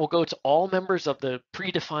chat will go to all members of the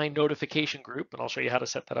predefined notification group, and I'll show you how to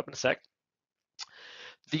set that up in a sec.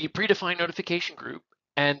 The predefined notification group,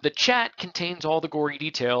 and the chat contains all the gory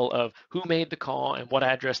detail of who made the call and what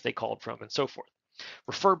address they called from and so forth.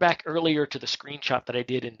 Refer back earlier to the screenshot that I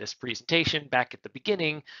did in this presentation back at the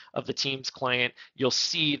beginning of the Teams client. You'll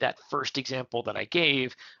see that first example that I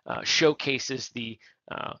gave showcases the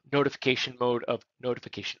notification mode of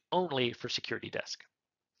notification only for security desk.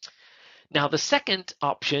 Now, the second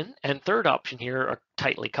option and third option here are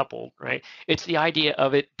tightly coupled, right? It's the idea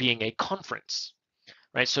of it being a conference.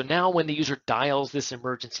 Right, so now when the user dials this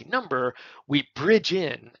emergency number, we bridge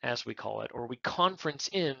in, as we call it, or we conference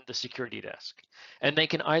in the security desk. And they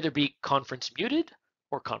can either be conference muted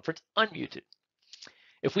or conference unmuted.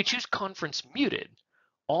 If we choose conference muted,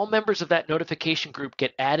 all members of that notification group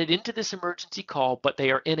get added into this emergency call, but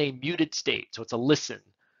they are in a muted state. So it's a listen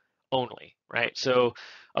only, right? So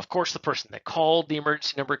of course the person that called the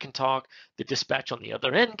emergency number can talk, the dispatch on the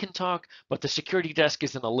other end can talk, but the security desk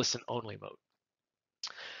is in a listen only mode.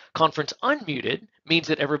 Conference unmuted means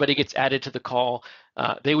that everybody gets added to the call.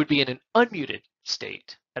 They would be in an unmuted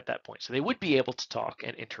state at that point. So they would be able to talk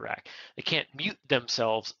and interact. They can't mute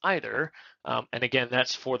themselves either. And again,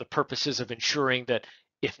 that's for the purposes of ensuring that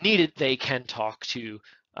if needed, they can talk to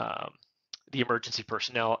the emergency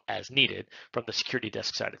personnel as needed from the security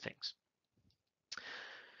desk side of things.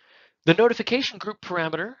 The notification group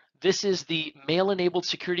parameter, this is the mail-enabled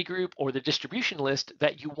security group or the distribution list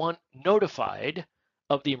that you want notified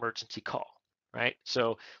of the emergency call, right?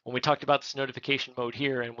 So when we talked about this notification mode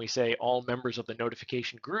here and we say all members of the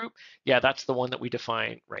notification group, yeah, that's the one that we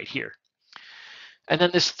define right here. And then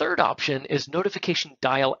this third option is notification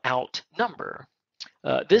dial out number.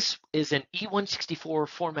 This is an E164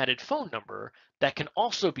 formatted phone number that can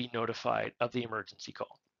also be notified of the emergency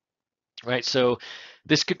call. Right, so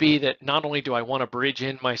this could be that not only do I want to bridge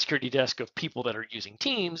in my security desk of people that are using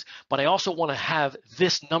Teams, but I also want to have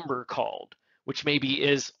this number called, which maybe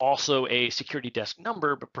is also a security desk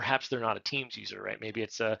number, but perhaps they're not a Teams user, right? Maybe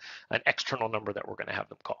it's an external number that we're going to have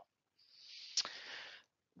them call.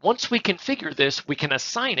 Once we configure this, we can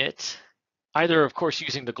assign it either, of course,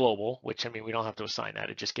 using the global, which, I mean, we don't have to assign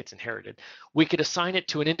that, it just gets inherited. We could assign it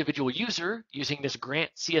to an individual user using this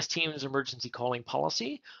grant CS Teams emergency calling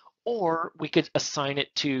policy, or we could assign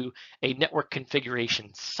it to a network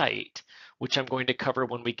configuration site, which I'm going to cover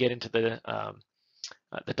when we get into the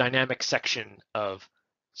dynamic section of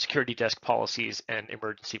security desk policies and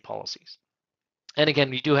emergency policies. And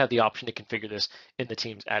again, we do have the option to configure this in the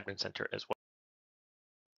Teams Admin Center as well.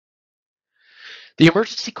 The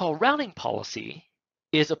emergency call routing policy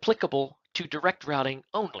is applicable to direct routing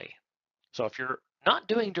only. So if you're not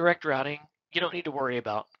doing direct routing, you don't need to worry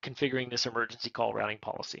about configuring this emergency call routing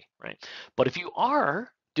policy, right? But if you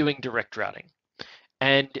are doing direct routing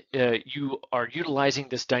and you are utilizing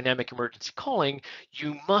this dynamic emergency calling,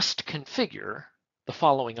 you must configure the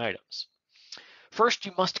following items. First,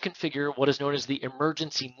 you must configure what is known as the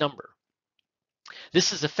emergency number.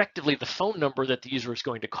 This is effectively the phone number that the user is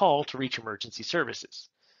going to call to reach emergency services.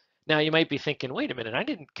 Now you might be thinking, wait a minute, I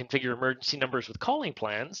didn't configure emergency numbers with calling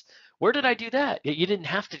plans. Where did I do that? You didn't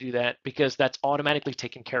have to do that because that's automatically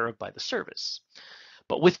taken care of by the service.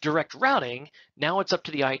 But with direct routing, now it's up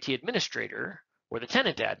to the IT administrator or the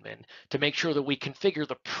tenant admin to make sure that we configure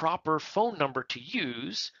the proper phone number to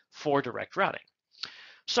use for direct routing.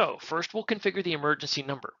 So first we'll configure the emergency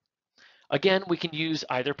number. Again, we can use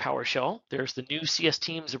either PowerShell. There's the new CS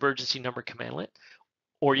Teams emergency number commandlet,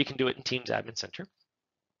 or you can do it in Teams Admin Center.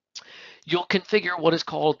 You'll configure what is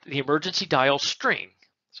called the emergency dial string.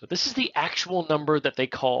 So this is the actual number that they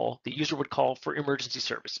call, the user would call for emergency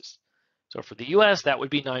services. So for the US, that would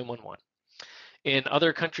be 911. In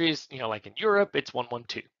other countries, like in Europe, it's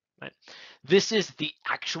 112. Right? This is the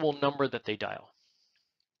actual number that they dial.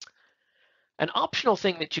 An optional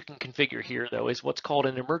thing that you can configure here, though, is what's called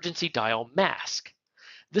an emergency dial mask.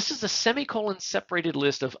 This is a semicolon separated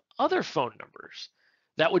list of other phone numbers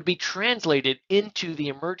that would be translated into the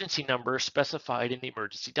emergency number specified in the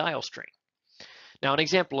emergency dial string. Now, an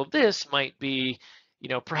example of this might be,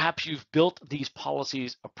 perhaps you've built these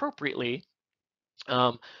policies appropriately,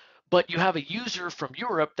 but you have a user from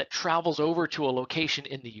Europe that travels over to a location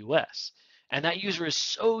in the US. And that user is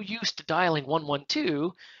so used to dialing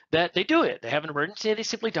 112 that they do it. They have an emergency and they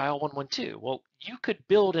simply dial 112. Well, you could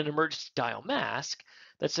build an emergency dial mask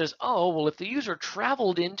that says, oh, well, if the user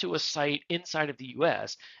traveled into a site inside of the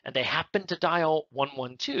US and they happen to dial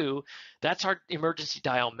 112, that's our emergency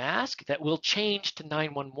dial mask that will change to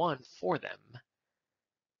 911 for them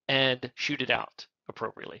and shoot it out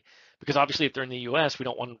appropriately. Because obviously if they're in the US, we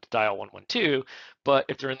don't want them to dial 112, but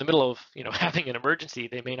if they're in the middle of having an emergency,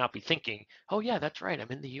 they may not be thinking, oh yeah, that's right, I'm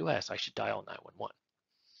in the US, I should dial 911.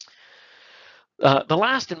 The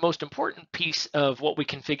last and most important piece of what we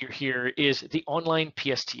configure here is the online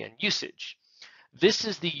PSTN usage. This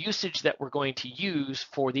is the usage that we're going to use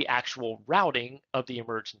for the actual routing of the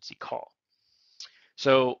emergency call.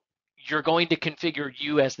 So you're going to configure,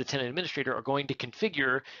 you as the tenant administrator are going to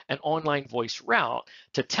configure an online voice route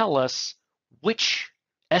to tell us which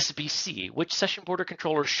SBC, which session border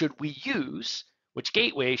controller should we use, which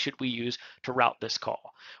gateway should we use to route this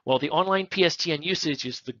call. Well, the online PSTN usage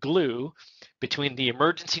is the glue between the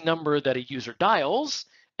emergency number that a user dials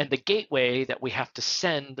and the gateway that we have to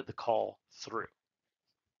send the call through.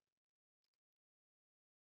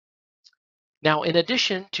 Now, in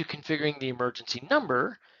addition to configuring the emergency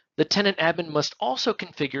number, the tenant admin must also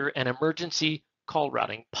configure an emergency call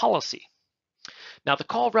routing policy. Now, the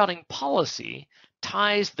call routing policy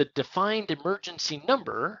ties the defined emergency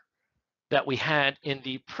number that we had in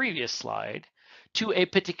the previous slide to a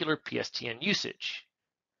particular PSTN usage.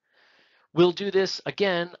 We'll do this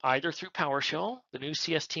again either through PowerShell, the new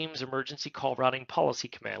CS Teams emergency call routing policy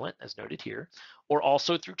commandlet, as noted here, or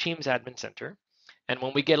also through Teams Admin Center. And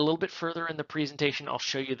when we get a little bit further in the presentation, I'll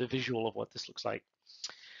show you the visual of what this looks like.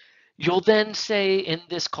 You'll then say in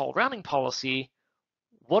this call routing policy,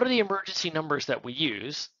 what are the emergency numbers that we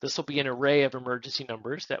use? This will be an array of emergency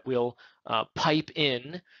numbers that we'll pipe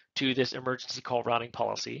in to this emergency call routing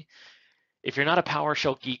policy. If you're not a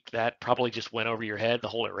PowerShell geek, that probably just went over your head, the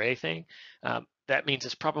whole array thing. That means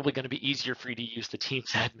it's probably going to be easier for you to use the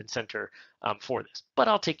Teams Admin Center for this, but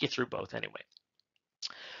I'll take you through both anyway.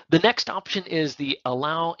 The next option is the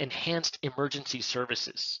Allow Enhanced Emergency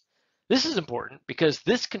Services. This is important because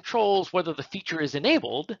this controls whether the feature is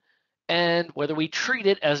enabled and whether we treat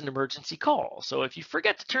it as an emergency call. So if you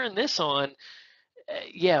forget to turn this on,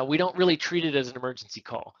 yeah, we don't really treat it as an emergency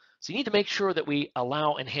call. So you need to make sure that we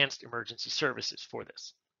allow enhanced emergency services for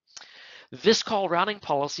this. This call routing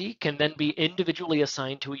policy can then be individually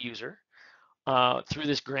assigned to a user through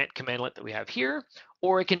this grant commandlet that we have here,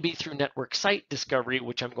 or it can be through network site discovery,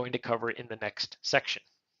 which I'm going to cover in the next section.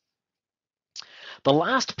 The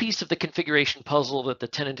last piece of the configuration puzzle that the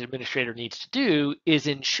tenant administrator needs to do is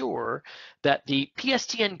ensure that the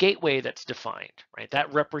PSTN gateway that's defined, right,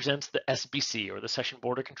 that represents the SBC or the session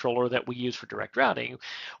border controller that we use for direct routing.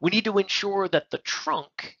 We need to ensure that the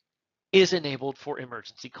trunk is enabled for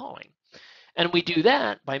emergency calling. And we do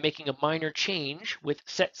that by making a minor change with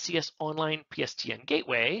set CS online PSTN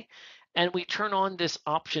gateway, and we turn on this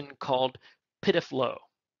option called PIDF-low,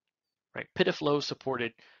 right? PIDF-low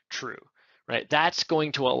supported true. Right, that's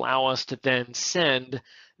going to allow us to then send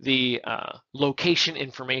the location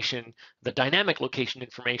information, the dynamic location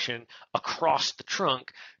information across the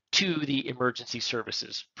trunk to the emergency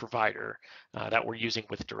services provider that we're using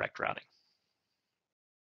with direct routing.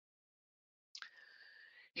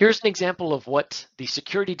 Here's an example of what the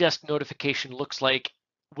security desk notification looks like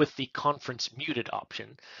with the conference muted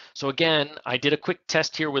option. So again, I did a quick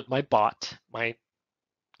test here with my bot, my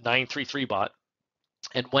 933 bot.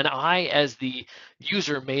 And when I, as the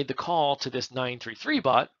user, made the call to this 933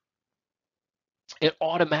 bot, it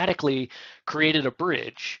automatically created a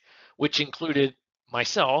bridge, which included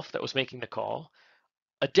myself that was making the call,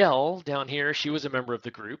 Adele down here, she was a member of the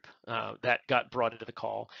group that got brought into the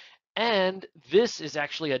call. And this is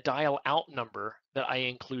actually a dial out number that I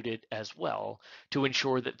included as well to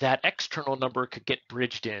ensure that that external number could get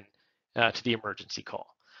bridged in to the emergency call.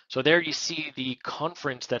 So there you see the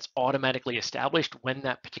conference that's automatically established when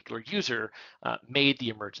that particular user made the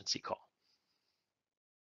emergency call.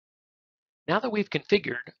 Now that we've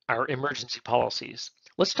configured our emergency policies,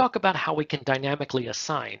 let's talk about how we can dynamically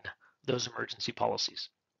assign those emergency policies.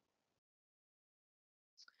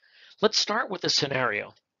 Let's start with a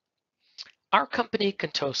scenario. Our company,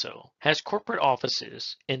 Contoso, has corporate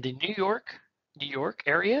offices in the New York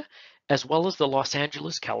area, as well as the Los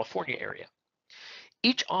Angeles, California area.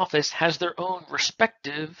 Each office has their own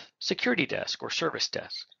respective security desk or service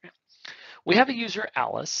desk. We have a user,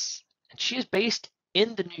 Alice, and she is based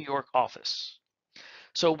in the New York office.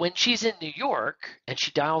 So when she's in New York and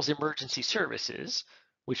she dials emergency services,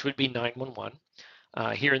 which would be 911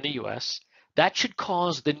 here in the US, that should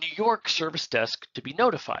cause the New York service desk to be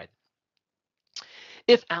notified.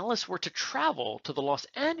 If Alice were to travel to the Los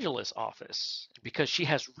Angeles office, because she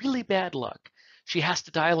has really bad luck, she has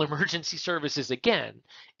to dial emergency services again,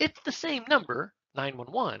 it's the same number,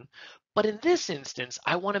 911, but in this instance,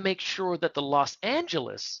 I want to make sure that the Los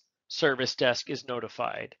Angeles service desk is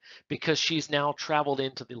notified because she's now traveled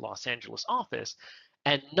into the Los Angeles office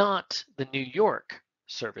and not the New York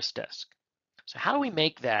service desk. So how do we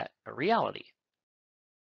make that a reality?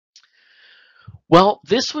 Well,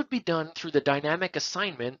 this would be done through the dynamic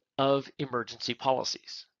assignment of emergency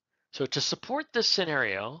policies. So to support this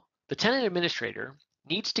scenario, the tenant administrator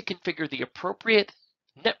needs to configure the appropriate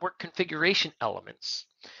network configuration elements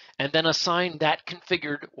and then assign that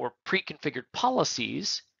configured or pre-configured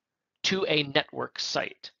policies to a network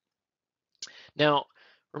site. Now,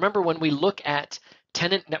 remember when we look at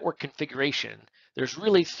tenant network configuration, there's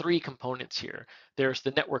really three components here. There's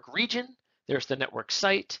the network region, there's the network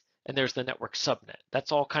site, and there's the network subnet.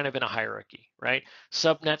 That's all kind of in a hierarchy, right?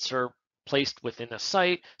 Subnets are placed within a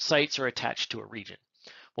site, sites are attached to a region.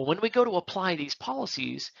 Well, when we go to apply these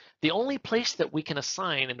policies, the only place that we can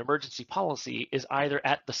assign an emergency policy is either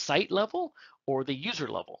at the site level or the user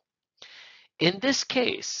level. In this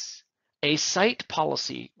case, a site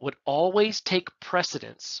policy would always take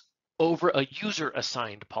precedence over a user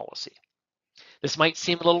assigned policy. This might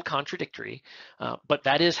seem a little contradictory, but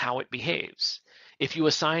that is how it behaves. If you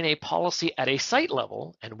assign a policy at a site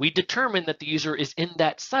level and we determine that the user is in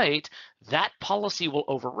that site, that policy will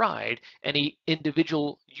override any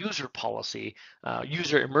individual user policy,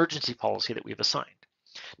 user emergency policy that we've assigned.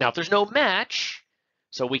 Now, if there's no match,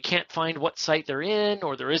 so we can't find what site they're in,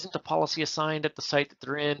 or there isn't a policy assigned at the site that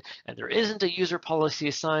they're in, and there isn't a user policy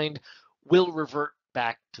assigned, we'll revert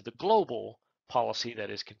back to the global policy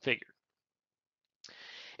that is configured.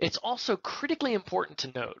 It's also critically important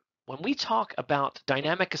to note, when we talk about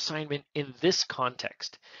dynamic assignment in this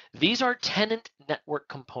context, these are tenant network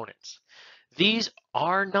components. These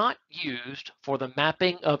are not used for the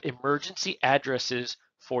mapping of emergency addresses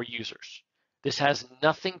for users. This has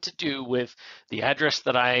nothing to do with the address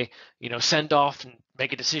that I send off and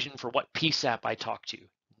make a decision for what PSAP I talk to.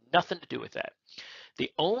 Nothing to do with that.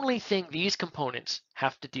 The only thing these components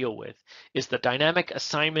have to deal with is the dynamic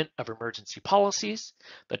assignment of emergency policies,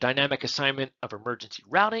 the dynamic assignment of emergency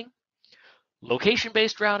routing,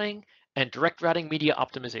 location-based routing, and direct routing media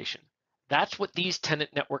optimization. That's what these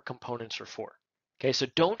tenant network components are for. Okay, so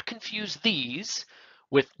don't confuse these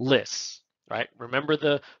with lists, right? Remember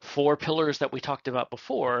the 4 pillars that we talked about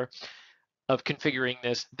before of configuring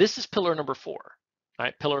this. This is pillar number 4,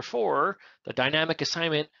 right? Pillar 4, the dynamic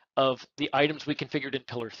assignment of the items we configured in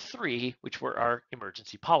pillar 3, which were our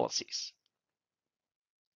emergency policies.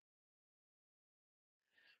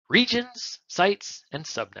 Regions, sites, and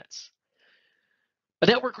subnets. A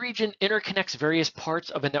network region interconnects various parts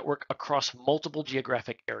of a network across multiple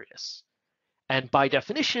geographic areas. And by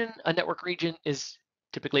definition, a network region is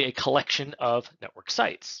typically a collection of network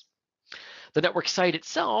sites. The network site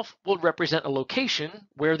itself will represent a location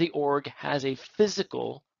where the org has a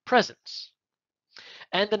physical presence.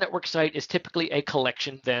 And the network site is typically a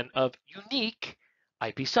collection then of unique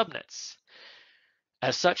IP subnets.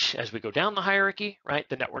 As such, as we go down the hierarchy, right,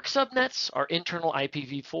 the network subnets are internal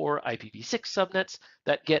IPv4, IPv6 subnets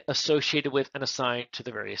that get associated with and assigned to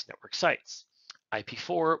the various network sites.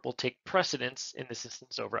 IP4 will take precedence in this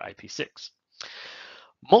instance over IP6.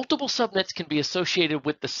 Multiple subnets can be associated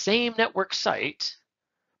with the same network site,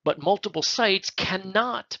 but multiple sites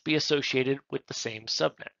cannot be associated with the same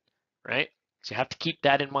subnet, right? So you have to keep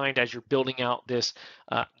that in mind as you're building out this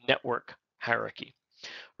network hierarchy.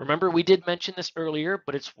 Remember, we did mention this earlier,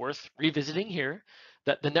 but it's worth revisiting here,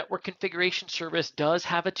 that the network configuration service does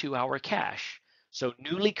have a 2-hour cache. So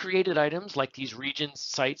newly created items like these regions,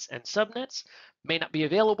 sites, and subnets may not be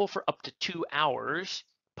available for up to 2 hours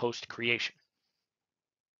post-creation.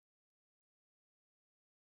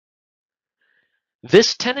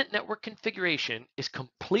 This tenant network configuration is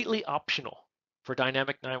completely optional for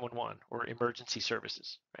Dynamic 911 or emergency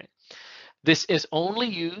services, right? This is only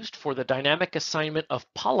used for the dynamic assignment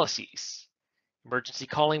of policies, emergency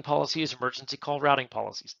calling policies, emergency call routing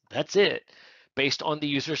policies. That's it, based on the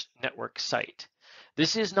user's network site.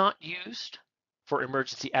 This is not used for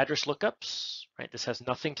emergency address lookups, right? This has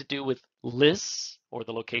nothing to do with lists or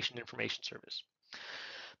the location information service.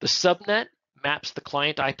 The subnet maps the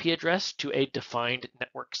client IP address to a defined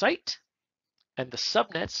network site, and the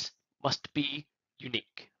subnets must be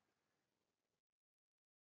unique.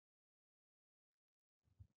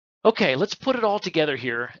 Okay, let's put it all together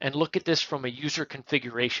here and look at this from a user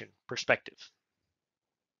configuration perspective.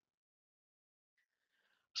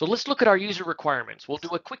 So let's look at our user requirements. We'll do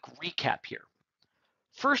a quick recap here.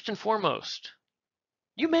 First and foremost,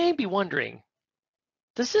 you may be wondering,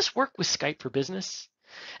 does this work with Skype for Business?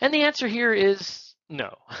 And the answer here is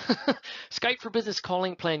no. Skype for Business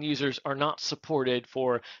calling plan users are not supported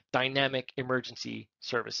for dynamic emergency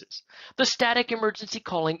services. The static emergency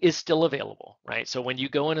calling is still available, right? So when you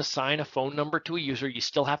go and assign a phone number to a user, you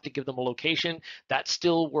still have to give them a location. That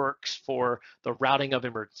still works for the routing of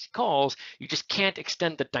emergency calls. You just can't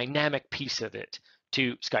extend the dynamic piece of it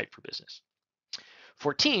to Skype for Business.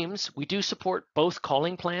 For Teams, we do support both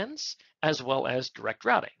calling plans as well as direct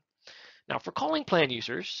routing. Now, for calling plan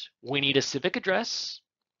users, we need a civic address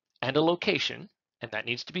and a location, and that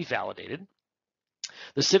needs to be validated.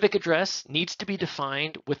 The civic address needs to be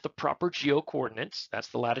defined with the proper geo coordinates. That's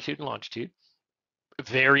the latitude and longitude.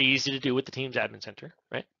 Very easy to do with the Teams Admin Center,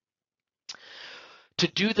 right? To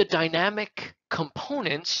do the dynamic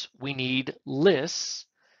components, we need lists.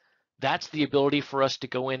 That's the ability for us to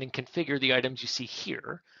go in and configure the items you see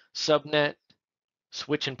here: subnet,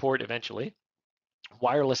 switch and port eventually,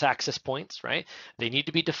 wireless access points, right? They need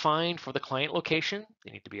to be defined for the client location.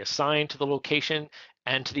 They need to be assigned to the location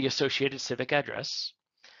and to the associated civic address.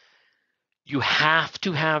 You have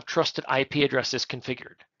to have trusted IP addresses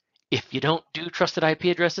configured. If you don't do trusted IP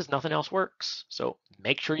addresses, nothing else works. So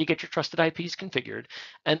make sure you get your trusted IPs configured.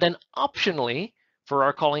 And then optionally, for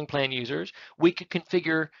our calling plan users, we could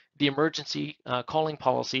configure the emergency calling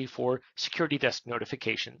policy for security desk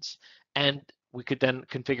notifications. And we could then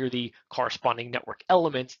configure the corresponding network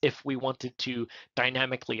elements if we wanted to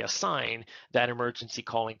dynamically assign that emergency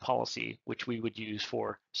calling policy, which we would use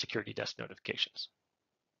for security desk notifications.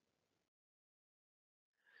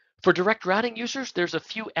 For direct routing users, there's a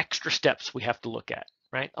few extra steps we have to look at,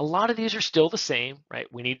 right? A lot of these are still the same, right?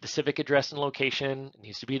 We need the civic address and location. It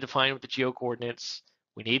needs to be defined with the geo coordinates.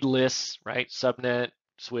 We need lists, right? Subnet,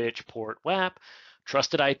 switch, port, WAP,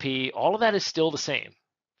 trusted IP, all of that is still the same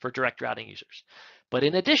for direct routing users. But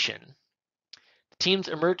in addition, the team's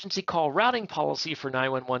emergency call routing policy for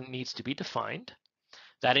 911 needs to be defined.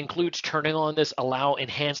 That includes turning on this allow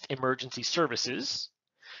enhanced emergency services.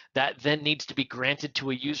 That then needs to be granted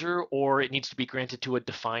to a user, or it needs to be granted to a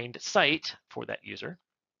defined site for that user.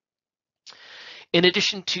 In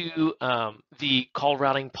addition to the call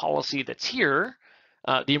routing policy that's here,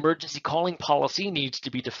 the emergency calling policy needs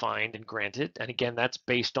to be defined and granted. And again, that's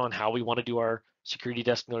based on how we want to do our security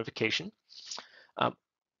desk notification.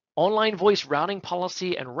 Online voice routing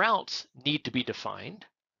policy and routes need to be defined,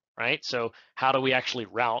 right? So how do we actually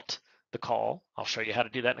route the call? I'll show you how to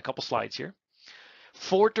do that in a couple slides here.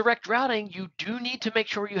 For direct routing, you do need to make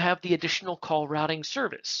sure you have the additional call routing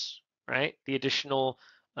service, right? The additional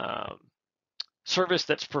service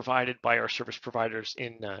that's provided by our service providers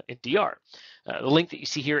in DR. The link that you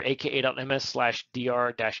see here,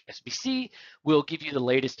 aka.ms/dr-sbc, will give you the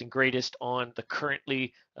latest and greatest on the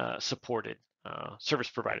currently supported service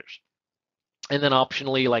providers. And then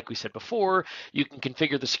optionally, like we said before, you can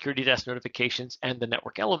configure the security desk notifications and the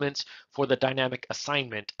network elements for the dynamic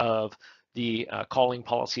assignment of the calling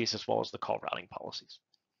policies as well as the call routing policies.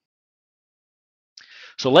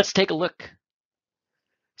 So let's take a look.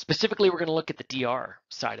 Specifically, we're going to look at the DR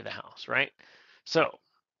side of the house, right? So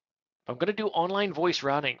I'm going to do online voice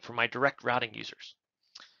routing for my direct routing users.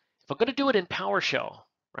 If I'm going to do it in PowerShell,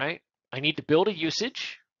 right, I need to build a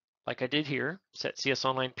usage like I did here, set CS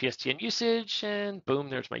Online PSTN usage, and boom,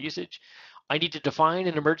 there's my usage. I need to define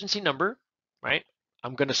an emergency number, right?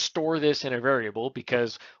 I'm going to store this in a variable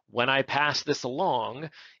because when I pass this along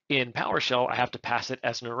in PowerShell, I have to pass it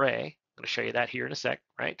as an array. I'm going to show you that here in a sec,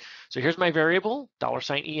 right? So here's my variable,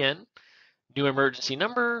 $EN, new emergency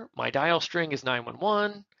number. My dial string is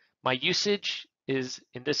 911. My usage is,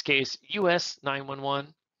 in this case, US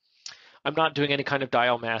 911. I'm not doing any kind of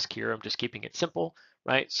dial mask here. I'm just keeping it simple,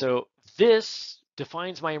 right? So this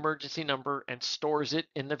defines my emergency number and stores it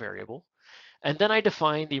in the variable. And then I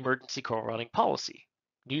define the emergency call routing policy.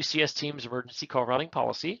 New CS Teams emergency call routing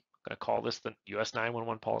policy. I'm going to call this the US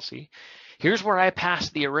 911 policy. Here's where I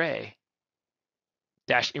pass the array.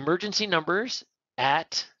 Dash emergency numbers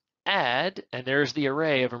at add, and there's the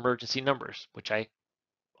array of emergency numbers, which I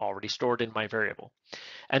already stored in my variable.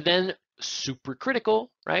 And then super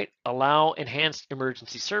critical, right? Allow enhanced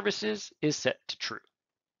emergency services is set to true.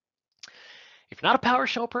 If you're not a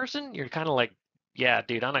PowerShell person, you're kind of like, yeah,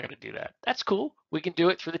 dude, I'm not going to do that. That's cool. We can do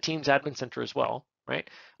it through the Teams Admin Center as well, right?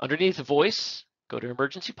 Underneath the voice, go to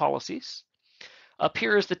emergency policies. Up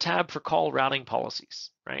here is the tab for call routing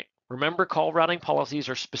policies, right? Remember, call routing policies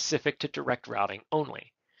are specific to direct routing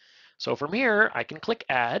only. So from here, I can click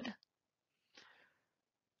add,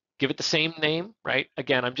 give it the same name, right?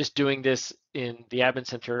 Again, I'm just doing this in the Admin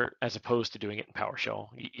Center as opposed to doing it in PowerShell.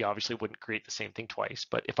 You obviously wouldn't create the same thing twice,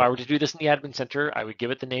 but if I were to do this in the Admin Center, I would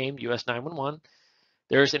give it the name US 911.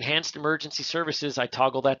 There's enhanced emergency services. I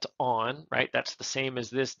toggle that to on, right? That's the same as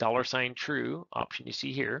this $true option you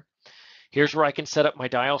see here. Here's where I can set up my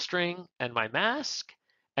dial string and my mask,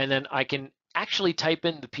 and then I can actually type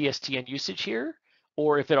in the PSTN usage here,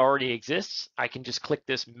 or if it already exists, I can just click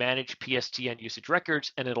this Manage PSTN Usage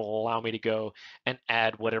Records, and it'll allow me to go and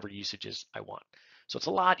add whatever usages I want. So it's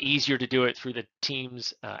a lot easier to do it through the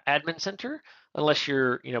Teams Admin Center, unless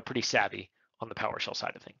you're pretty savvy on the PowerShell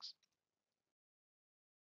side of things.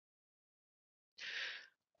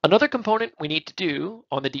 Another component we need to do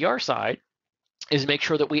on the DR side is make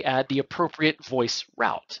sure that we add the appropriate voice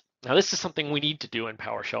route. Now, this is something we need to do in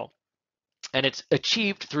PowerShell, and it's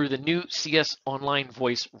achieved through the new CS Online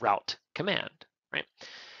Voice Route command, right?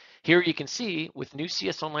 Here you can see with new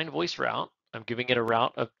CS Online Voice Route, I'm giving it a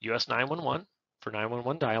route of US 911 for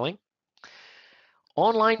 911 dialing.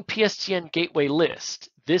 Online PSTN gateway list.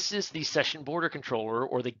 This is the session border controller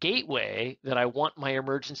or the gateway that I want my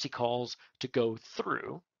emergency calls to go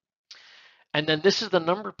through. And then this is the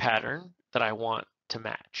number pattern that I want to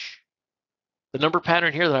match. The number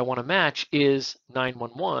pattern here that I want to match is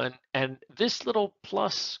 911, and this little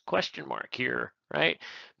plus question mark here, right,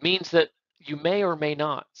 means that you may or may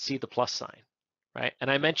not see the plus sign, right? And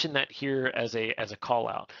I mentioned that here as a call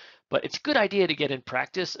out, but it's a good idea to get in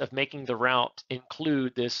practice of making the route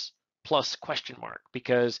include this plus question mark,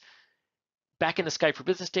 because back in the Skype for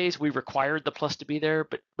Business days, we required the plus to be there,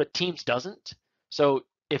 but Teams doesn't. So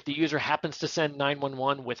if the user happens to send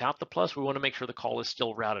 911 without the plus, we want to make sure the call is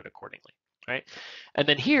still routed accordingly, right? And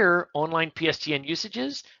then here, online PSTN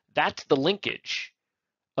usages, that's the linkage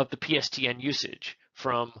of the PSTN usage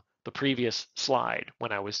from the previous slide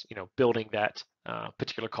when I was, building that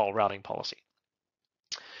particular call routing policy.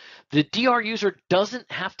 The DR user doesn't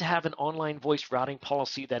have to have an online voice routing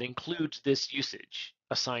policy that includes this usage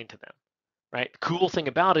assigned to them, right? The cool thing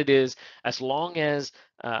about it is, as long as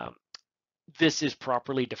this is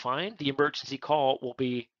properly defined, the emergency call will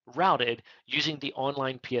be routed using the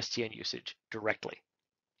online PSTN usage directly.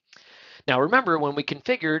 Now remember, when we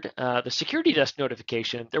configured the security desk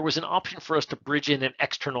notification, there was an option for us to bridge in an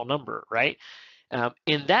external number, right?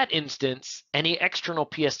 In that instance, any external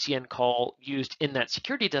PSTN call used in that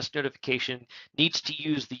security desk notification needs to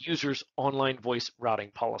use the user's online voice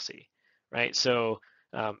routing policy, right? So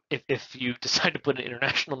if you decide to put an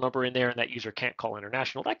international number in there and that user can't call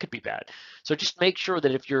international, that could be bad. So just make sure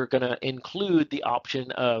that if you're going to include the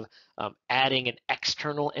option of adding an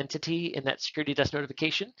external entity in that security desk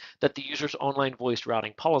notification, that the user's online voice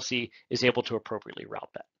routing policy is able to appropriately route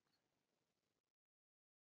that.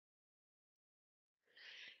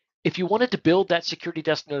 If you wanted to build that security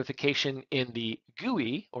desk notification in the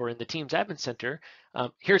GUI or in the Teams Admin Center,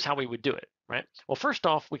 here's how we would do it, right? Well, first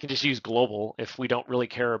off, we can just use global if we don't really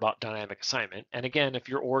care about dynamic assignment. And again, if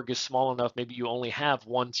your org is small enough, maybe you only have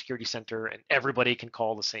one security center and everybody can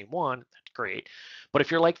call the same one, that's great. But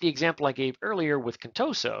if you're like the example I gave earlier with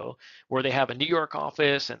Contoso, where they have a New York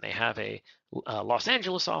office and they have a Los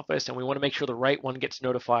Angeles office, and we want to make sure the right one gets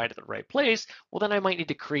notified at the right place, well, then I might need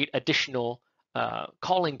to create additional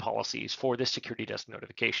calling policies for this security desk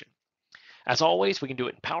notification. As always, we can do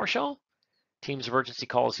it in PowerShell, Teams emergency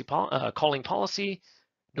calling policy,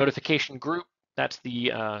 notification group, that's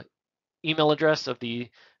the email address of the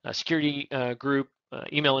security group,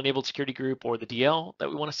 email enabled security group, or the DL that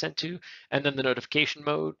we want to send to, and then the notification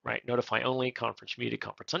mode, right? Notify only, conference muted,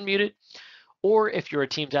 conference unmuted. Or if you're a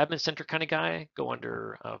Teams Admin Center kind of guy, go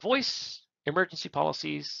under voice, emergency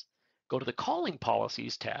policies, go to the calling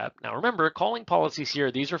policies tab. Now remember, calling policies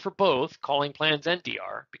here, these are for both calling plans and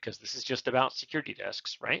DR, because this is just about security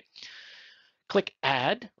desks, right? Click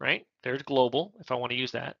add, right? There's global if I want to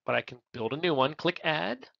use that, but I can build a new one. Click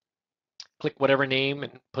add, click whatever name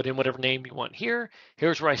and put in whatever name you want here.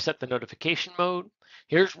 Here's where I set the notification mode.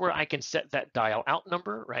 Here's where I can set that dial out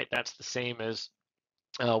number, right? That's the same as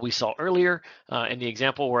we saw earlier in the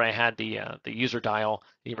example where I had the user dial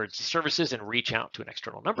the emergency services and reach out to an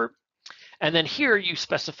external number. And then here you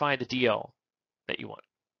specify the DL that you want.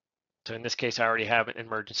 So in this case, I already have an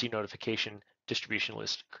emergency notification distribution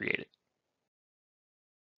list created.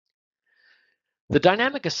 The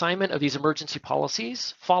dynamic assignment of these emergency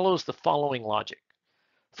policies follows the following logic.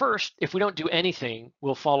 First, if we don't do anything,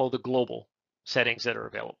 we'll follow the global settings that are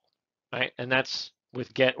available, right? And that's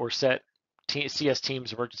with get or set CS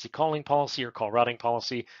Teams emergency calling policy or call routing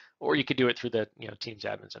policy, or you could do it through the Teams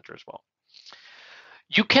Admin Center as well.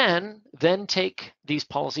 You can then take these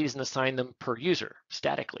policies and assign them per user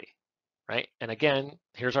statically, right? And again,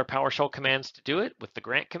 here's our PowerShell commands to do it with the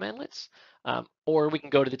grant commandlets, or we can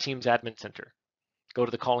go to the Teams Admin Center, go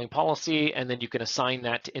to the calling policy, and then you can assign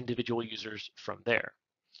that to individual users from there.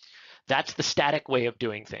 That's the static way of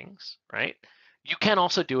doing things, right? You can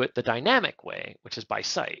also do it the dynamic way, which is by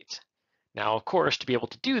site. Now, of course, to be able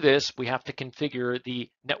to do this, we have to configure the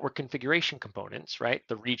network configuration components, right?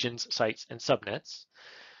 The regions, sites, and subnets.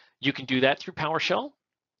 You can do that through PowerShell.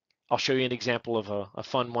 I'll show you an example of a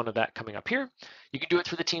fun one of that coming up here. You can do it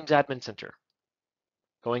through the Teams Admin Center.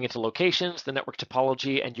 Going into locations, the network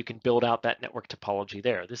topology, and you can build out that network topology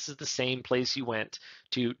there. This is the same place you went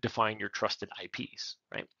to define your trusted IPs,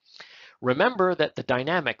 right? Remember that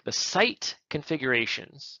the site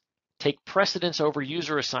configurations take precedence over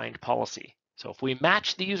user-assigned policy. So if we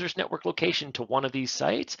match the user's network location to one of these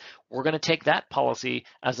sites, we're going to take that policy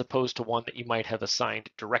as opposed to one that you might have assigned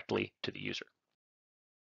directly to the user.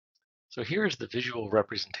 So here's the visual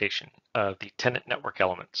representation of the tenant network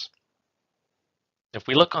elements. If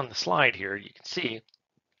we look on the slide here, you can see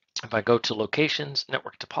if I go to locations,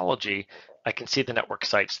 network topology, I can see the network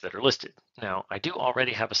sites that are listed. Now, I do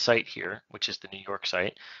already have a site here, which is the New York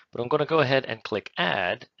site, but I'm going to go ahead and click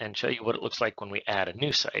add and show you what it looks like when we add a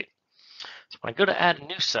new site. When I go to add a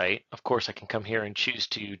new site, of course, I can come here and choose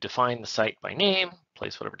to define the site by name,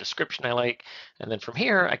 place whatever description I like, and then from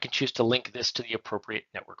here, I can choose to link this to the appropriate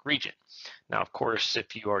network region. Now, of course,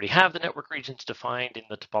 if you already have the network regions defined in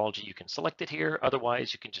the topology, you can select it here.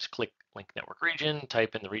 Otherwise, you can just click Link Network Region,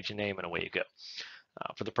 type in the region name, and away you go.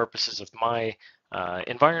 For the purposes of my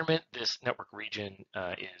environment, this network region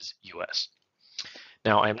is US.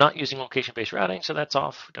 Now, I'm not using location-based routing, so that's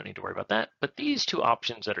off. Don't need to worry about that. But these two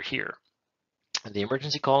options that are here, the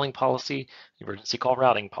emergency calling policy, the emergency call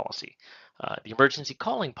routing policy. The emergency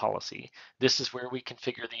calling policy, this is where we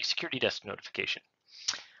configure the security desk notification.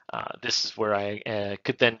 This is where I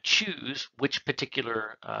could then choose which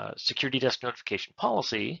particular security desk notification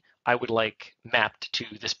policy I would like mapped to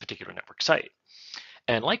this particular network site.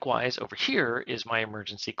 And likewise, over here is my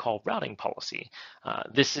emergency call routing policy.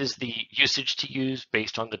 This is the usage to use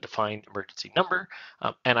based on the defined emergency number,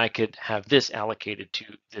 and I could have this allocated to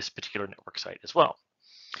this particular network site as well.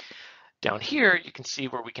 Down here, you can see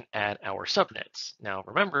where we can add our subnets. Now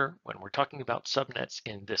remember, when we're talking about subnets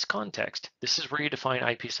in this context, this is where you define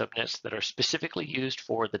IP subnets that are specifically used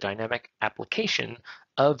for the dynamic application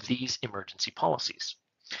of these emergency policies.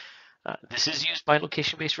 This is used by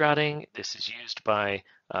location-based routing. This is used by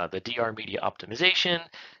the DR media optimization.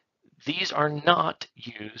 These are not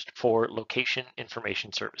used for location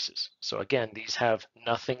information services. So again, these have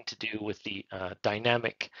nothing to do with the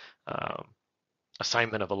dynamic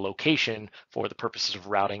assignment of a location for the purposes of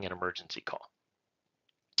routing an emergency call.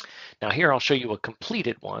 Now here I'll show you a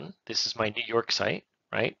completed one. This is my New York site,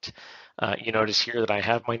 right? You notice here that I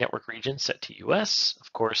have my network region set to US.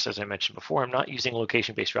 Of course, as I mentioned before, I'm not using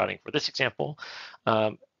location-based routing for this example.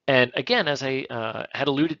 And again, as I had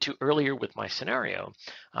alluded to earlier with my scenario,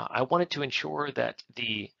 I wanted to ensure that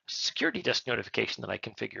the security desk notification that I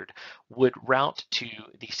configured would route to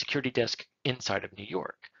the security desk inside of New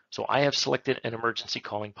York. So I have selected an emergency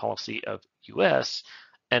calling policy of US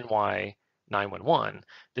NY 911.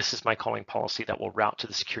 This is my calling policy that will route to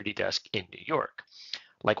the security desk in New York.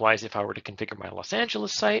 Likewise, if I were to configure my Los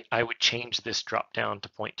Angeles site, I would change this drop down to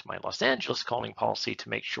point to my Los Angeles calling policy to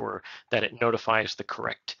make sure that it notifies the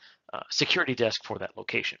correct security desk for that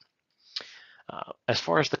location. As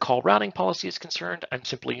far as the call routing policy is concerned, I'm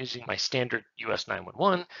simply using my standard US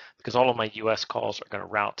 911 because all of my US calls are going to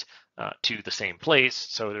route to the same place,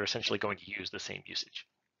 so they're essentially going to use the same usage.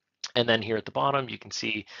 And then here at the bottom, you can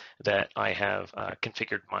see that I have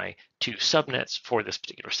configured my two subnets for this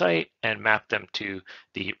particular site and mapped them to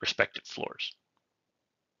the respective floors.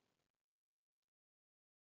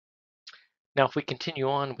 Now, if we continue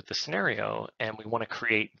on with the scenario and we want to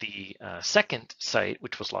create the second site,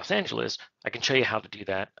 which was Los Angeles, I can show you how to do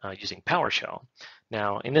that using PowerShell.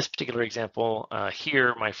 Now, in this particular example,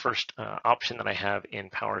 here, my first option that I have in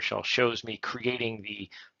PowerShell shows me creating the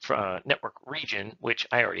network region, which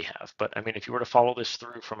I already have. But I mean, if you were to follow this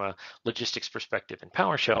through from a logistics perspective in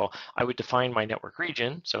PowerShell, I would define my network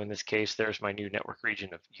region. So in this case, there's my new network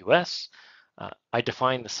region of US. I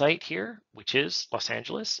define the site here, which is Los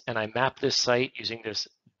Angeles, and I map this site using this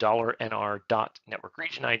 $NR.network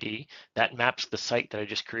region ID that maps the site that I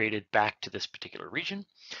just created back to this particular region.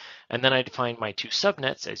 And then I define my two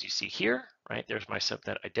subnets, as you see here, right? There's my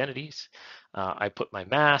subnet identities. I put my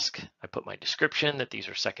mask, I put my description that these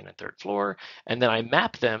are second and third floor, and then I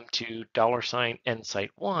map them to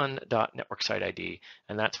 $nsite1.network site ID,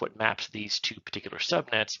 and that's what maps these two particular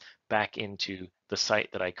subnets back into the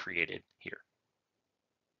site that I created here.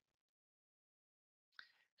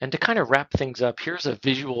 And to kind of wrap things up, here's a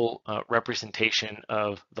visual representation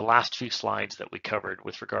of the last few slides that we covered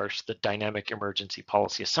with regards to the dynamic emergency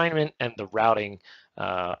policy assignment and the routing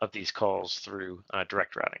of these calls through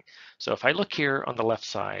direct routing. So if I look here on the left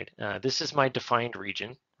side, this is my defined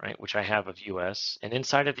region, right, which I have of US. And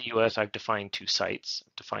inside of the US, I've defined two sites.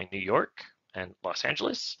 I've defined New York and Los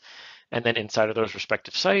Angeles. And then inside of those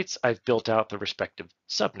respective sites, I've built out the respective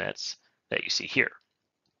subnets that you see here.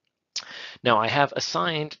 Now I have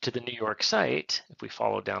assigned to the New York site, if we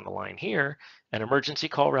follow down the line here, an emergency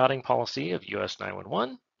call routing policy of US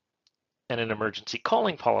 911 and an emergency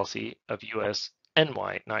calling policy of US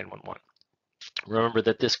NY 911. Remember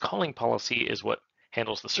that this calling policy is what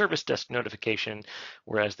handles the service desk notification,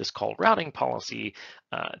 whereas this call routing policy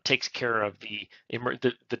takes care of the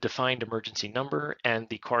defined emergency number and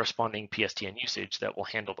the corresponding PSTN usage that will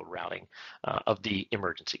handle the routing of the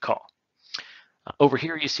emergency call. Over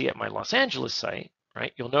here, you see at my Los Angeles site,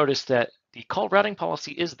 right, you'll notice that the call routing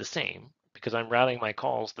policy is the same because I'm routing my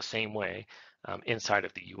calls the same way inside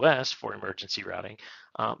of the US for emergency routing,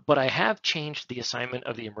 but I have changed the assignment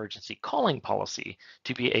of the emergency calling policy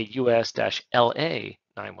to be a US-LA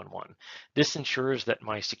 911. This ensures that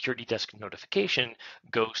my security desk notification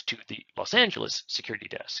goes to the Los Angeles security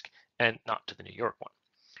desk and not to the New York one,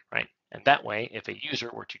 right? And that way, if a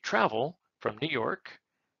user were to travel from New York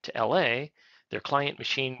to LA, their client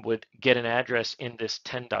machine would get an address in this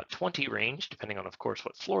 10.20 range, depending on, of course,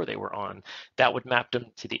 what floor they were on. That would map them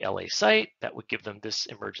to the LA site. That would give them this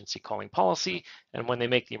emergency calling policy. And when they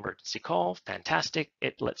make the emergency call, fantastic.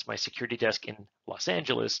 It lets my security desk in Los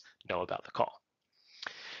Angeles know about the call.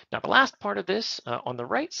 Now, the last part of this on the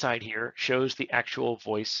right side here shows the actual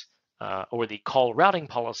voice or the call routing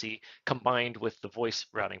policy combined with the voice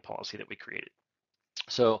routing policy that we created.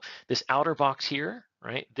 So this outer box here,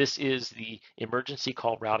 right, this is the emergency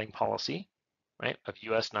call routing policy, right, of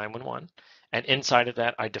US 911. And inside of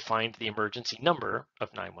that, I defined the emergency number of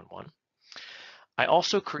 911. I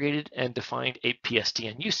also created and defined a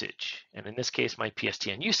PSTN usage. And in this case, my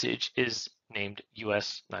PSTN usage is named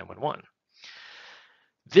US 911.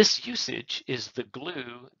 This usage is the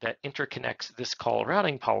glue that interconnects this call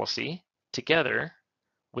routing policy together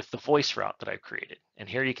with the voice route that I've created. And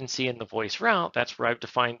here you can see in the voice route, that's where I've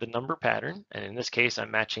defined the number pattern. And in this case, I'm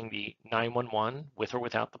matching the 911 with or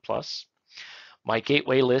without the plus. My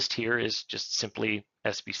gateway list here is just simply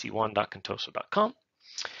sbc1.contoso.com.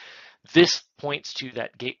 This points to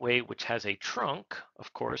that gateway, which has a trunk,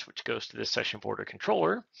 of course, which goes to the session border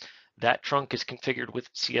controller. That trunk is configured with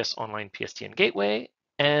CS Online PSTN Gateway,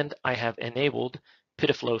 and I have enabled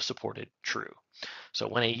Pitiflow supported true. So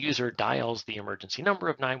when a user dials the emergency number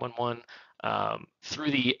of 911 through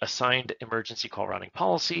the assigned emergency call routing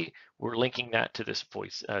policy, we're linking that to this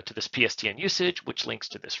voice, to this PSTN usage, which links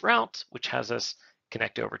to this route, which has us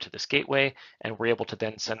connect over to this gateway, and we're able to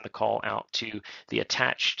then send the call out to the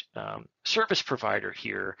attached service provider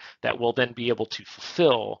here that will then be able to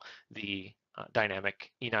fulfill the dynamic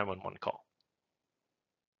E911 call.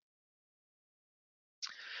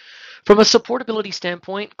 From a supportability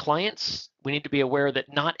standpoint, clients, we need to be aware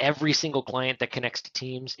that not every single client that connects to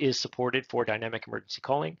Teams is supported for dynamic emergency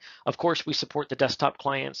calling. Of course, we support the desktop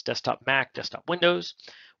clients, desktop Mac, desktop Windows.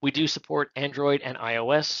 We do support Android and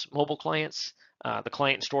iOS mobile clients. The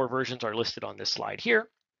client and store versions are listed on this slide here.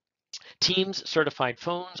 Teams certified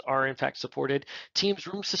phones are in fact supported. Teams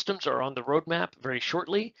room systems are on the roadmap very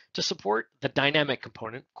shortly to support the dynamic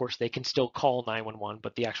component. Of course, they can still call 911,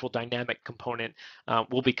 but the actual dynamic component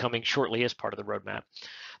will be coming shortly as part of the roadmap.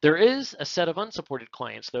 There is a set of unsupported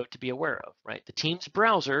clients, though, to be aware of, right? The Teams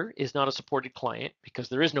browser is not a supported client because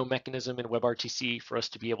there is no mechanism in WebRTC for us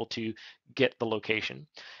to be able to get the location.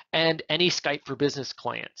 And any Skype for Business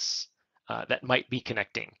clients that might be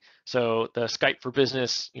connecting. So the Skype for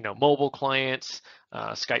Business, mobile clients,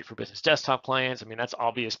 Skype for Business desktop clients. I mean, that's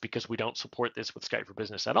obvious because we don't support this with Skype for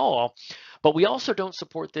Business at all, but we also don't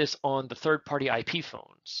support this on the third-party IP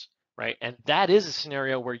phones, right? And that is a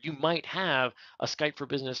scenario where you might have a Skype for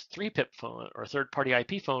Business 3-pip phone or third-party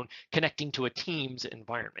IP phone connecting to a Teams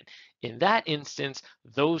environment. In that instance,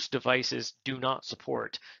 those devices do not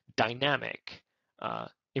support dynamic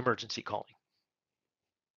emergency calling.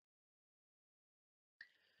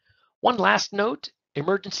 One last note,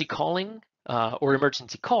 emergency calling or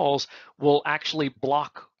emergency calls will actually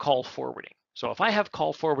block call forwarding. So if I have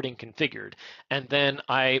call forwarding configured and then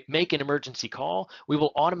I make an emergency call, we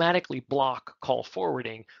will automatically block call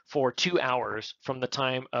forwarding for 2 hours from the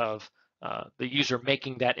time of the user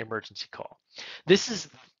making that emergency call. This is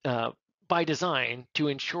by design to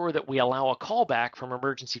ensure that we allow a callback from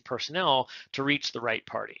emergency personnel to reach the right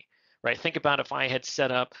party. Right? Think about if I had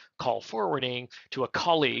set up call forwarding to a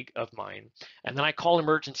colleague of mine, and then I call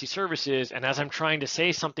emergency services, and as I'm trying to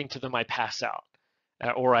say something to them, I pass out,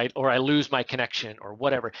 or I lose my connection, or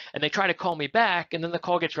whatever, and they try to call me back, and then the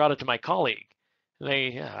call gets routed to my colleague.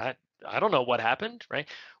 I don't know what happened, right?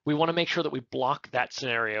 We want to make sure that we block that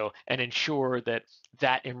scenario and ensure that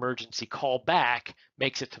that emergency call back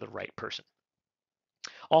makes it to the right person.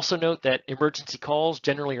 Also note that emergency calls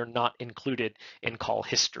generally are not included in call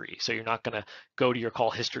history. So you're not going to go to your call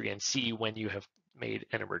history and see when you have made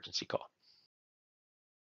an emergency call.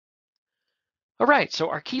 All right, so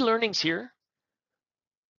our key learnings here.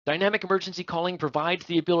 Dynamic emergency calling provides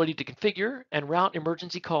the ability to configure and route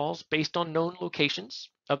emergency calls based on known locations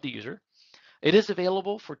of the user. It is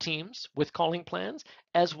available for Teams with calling plans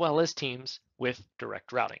as well as Teams with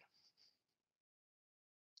direct routing.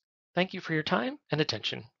 Thank you for your time and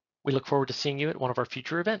attention. We look forward to seeing you at one of our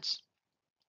future events.